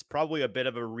fact that it's probably a bit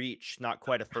of a reach, not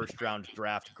quite a first round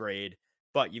draft grade.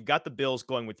 But you've got the Bills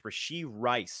going with Rashee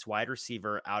Rice, wide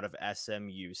receiver out of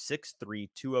SMU, 6'3",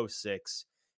 206,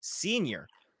 senior.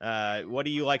 What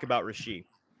do you like about Rashee?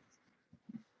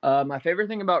 My favorite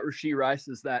thing about Rashee Rice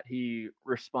is that he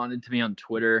responded to me on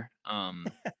Twitter.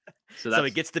 So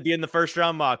he gets to be in the first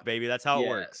round mock, baby. That's how it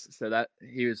works. So that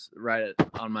he was right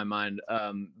on my mind.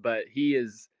 But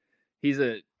he's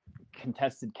a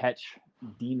contested catch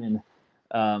demon.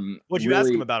 What'd you ask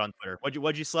him about on Twitter?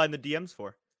 What'd you slide in the DMs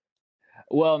for?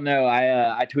 Well, no,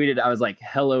 I tweeted, I was like,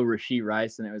 hello, Rashee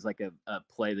Rice. And it was like a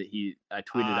play that I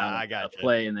tweeted out a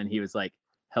play. And then he was like,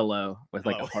 hello, with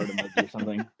like a heart emoji or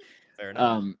something. Fair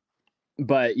enough.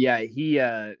 But yeah, he,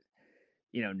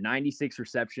 96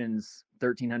 receptions,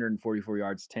 1,344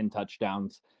 yards, 10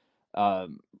 touchdowns.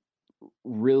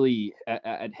 Really,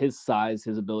 at his size,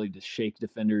 his ability to shake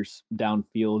defenders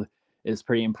downfield is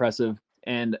pretty impressive.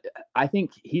 And I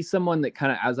think he's someone that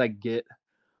kind of, as I get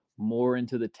more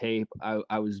into the tape,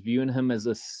 I was viewing him as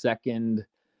a second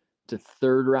to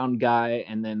third round guy,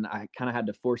 and then I kind of had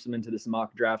to force him into this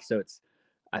mock draft. So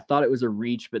I thought it was a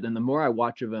reach, but then the more I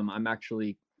watch of him, I'm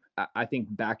actually, I think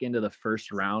back into the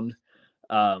first round,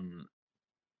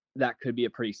 that could be a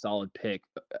pretty solid pick.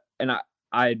 And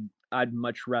I'd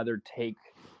much rather take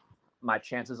my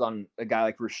chances on a guy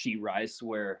like Rashee Rice,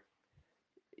 where,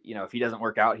 if he doesn't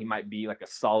work out, he might be like a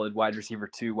solid wide receiver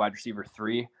 2, wide receiver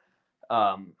 3.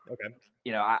 Okay.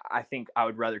 I think I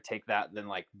would rather take that than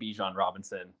like Bijan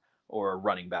Robinson or a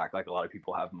running back, like a lot of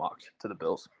people have mocked to the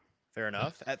Bills. Fair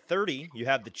enough. At 30, you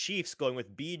have the Chiefs going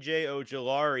with B.J.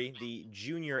 Ojulari, the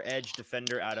junior edge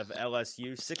defender out of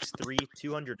LSU, 6'3",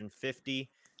 250.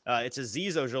 It's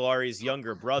Azeez Ojulari's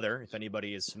younger brother, if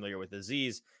anybody is familiar with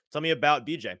Azeez. Tell me about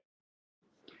B.J.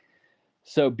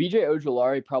 So B.J.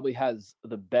 Ojulari probably has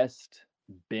the best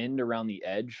bend around the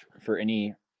edge for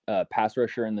any pass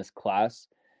rusher in this class.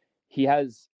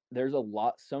 There's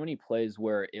so many plays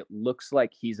where it looks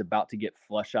like he's about to get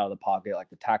flushed out of the pocket, like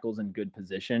the tackle's in good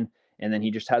position, and then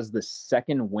he just has the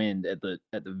second wind at the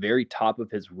very top of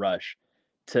his rush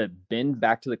to bend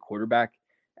back to the quarterback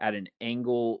at an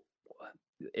angle.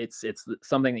 It's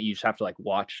something that you just have to like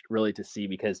watch really to see,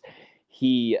 because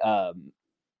he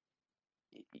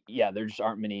there just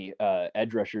aren't many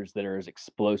edge rushers that are as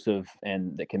explosive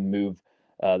and that can move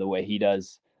the way he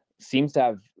does. Seems to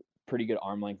have pretty good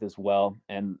arm length as well.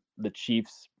 And the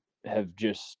Chiefs have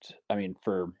just, I mean,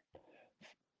 for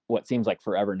what seems like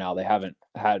forever now, they haven't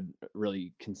had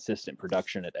really consistent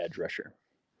production at edge rusher.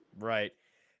 Right.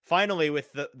 Finally, with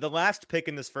the last pick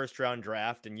in this first round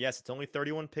draft, and yes, it's only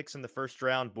 31 picks in the first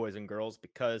round, boys and girls,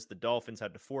 because the Dolphins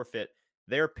had to forfeit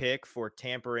their pick for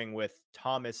tampering with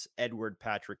Thomas Edward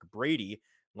Patrick Brady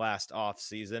last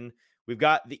offseason. We've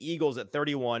got the Eagles at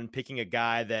 31 picking a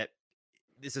guy that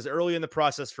this is early in the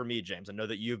process for me, James. I know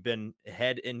that you've been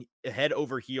head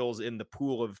over heels in the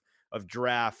pool of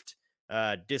draft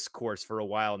discourse for a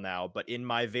while now, but in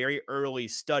my very early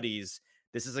studies,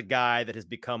 this is a guy that has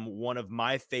become one of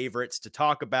my favorites to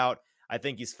talk about. I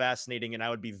think he's fascinating, and I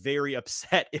would be very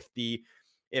upset if the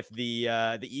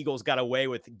Eagles got away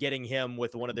with getting him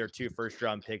with one of their 2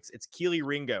 first-round picks. It's Kelee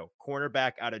Ringo,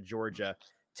 cornerback out of Georgia.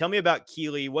 Tell me about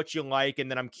Kelee, what you like, and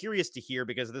then I'm curious to hear,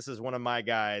 because this is one of my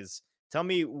guys, tell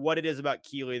me what it is about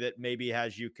Kelee that maybe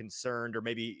has you concerned, or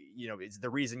maybe, is the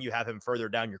reason you have him further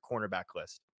down your cornerback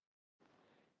list.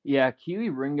 Yeah,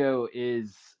 Kelee Ringo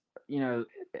is,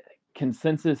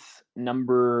 consensus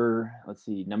number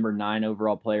 9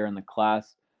 overall player in the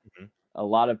class. Mm-hmm. A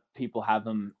lot of people have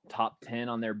him top 10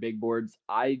 on their big boards.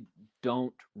 I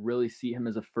don't really see him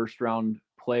as a first round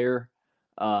player.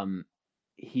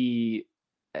 He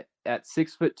at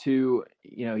 6'2",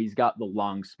 he's got the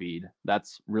long speed.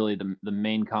 That's really the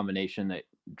main combination that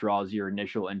draws your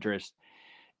initial interest.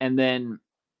 And then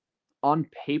on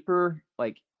paper,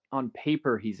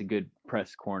 he's a good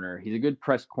press corner. He's a good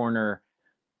press corner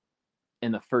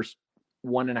in the first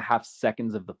 1.5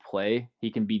 seconds of the play.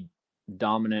 He can be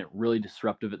dominant, really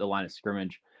disruptive at the line of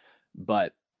scrimmage,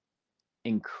 but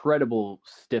incredible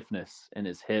stiffness in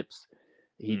his hips.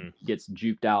 He gets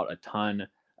juked out a ton.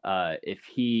 If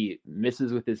he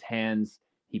misses with his hands,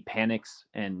 he panics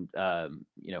and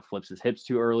flips his hips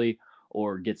too early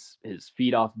or gets his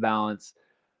feet off balance.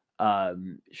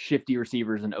 Shifty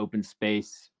receivers in open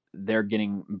space, they're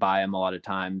getting by him a lot of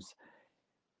times.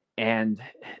 And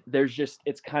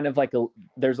it's kind of like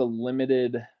there's a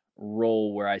limited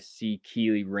role where I see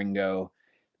Kelee Ringo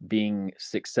being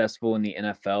successful in the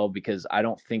NFL, because I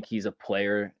don't think he's a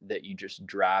player that you just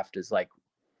draft as like,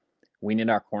 we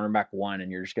need our cornerback 1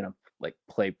 and you're just going to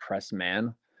play press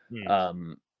man.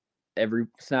 Every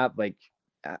snap.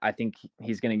 I think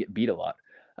he's going to get beat a lot.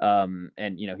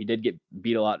 And he did get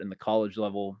beat a lot in the college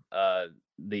level. I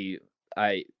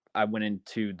went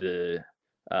into the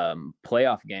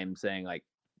playoff game saying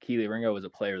Kelee Ringo was a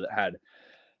player that had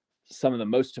some of the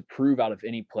most to prove out of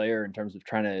any player in terms of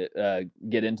trying to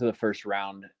get into the first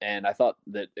round. And I thought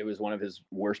that it was one of his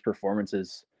worst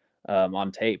performances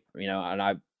on tape,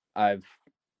 and I've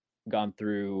gone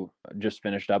through, just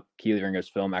finished up Kelee Ringo's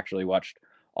film, actually watched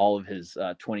all of his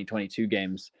 2022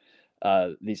 games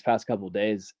these past couple of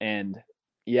days. And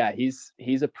yeah, he's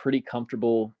a pretty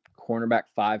comfortable cornerback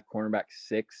 5, cornerback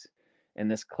 6 in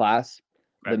this class.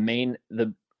 Right.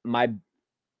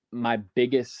 My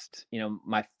biggest,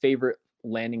 my favorite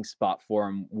landing spot for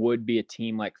him would be a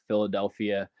team like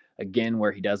Philadelphia, again,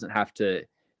 where he doesn't have to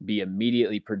be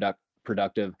immediately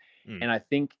productive. And I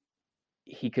think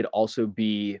he could also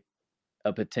be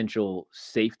a potential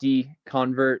safety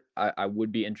convert. I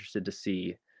would be interested to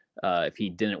see if he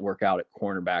didn't work out at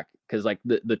cornerback, because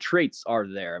the traits are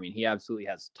there. I mean, he absolutely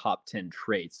has top 10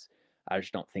 traits. I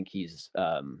just don't think he's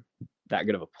that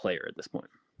good of a player at this point.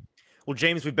 Well,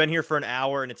 James, we've been here for an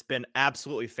hour and it's been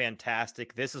absolutely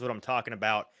fantastic. This is what I'm talking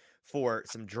about for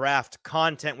some draft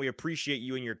content. We appreciate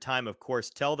you and your time, of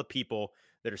course. Tell the people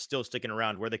that are still sticking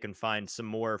around where they can find some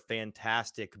more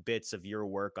fantastic bits of your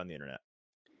work on the internet.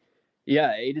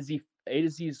 Yeah, A to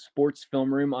Z Sports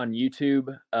Film Room on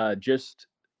YouTube. Just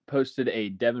posted a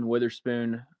Devin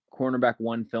Witherspoon cornerback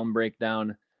 1 film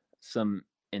breakdown. Some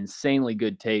insanely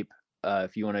good tape.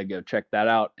 If you want to go check that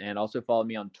out. And also follow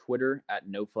me on Twitter at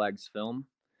NoFlagsFilm,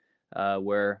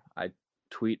 where I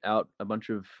tweet out a bunch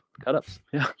of cut-ups.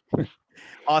 Yeah.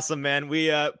 Awesome, man. We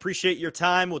appreciate your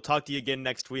time. We'll talk to you again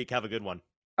next week. Have a good one.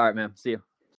 All right, man. See you.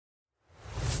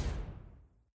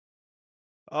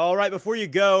 All right, before you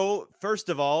go, first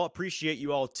of all, appreciate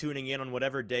you all tuning in on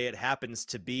whatever day it happens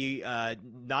to be.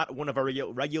 Not one of our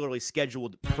regularly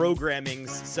scheduled programmings,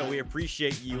 so we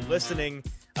appreciate you listening.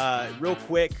 Real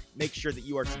quick, make sure that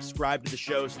you are subscribed to the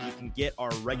show so you can get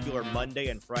our regular Monday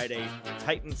and Friday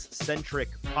Titans-centric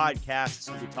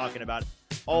podcasts. We'll be talking about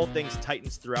all things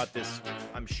Titans throughout this,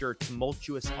 I'm sure,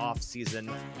 tumultuous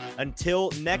offseason. Until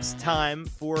next time,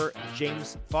 for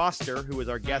James Foster, who is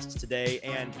our guest today,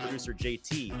 and producer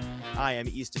JT, I am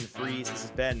Easton Freeze. This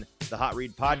has been the Hot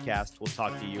Read Podcast. We'll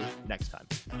talk to you next time.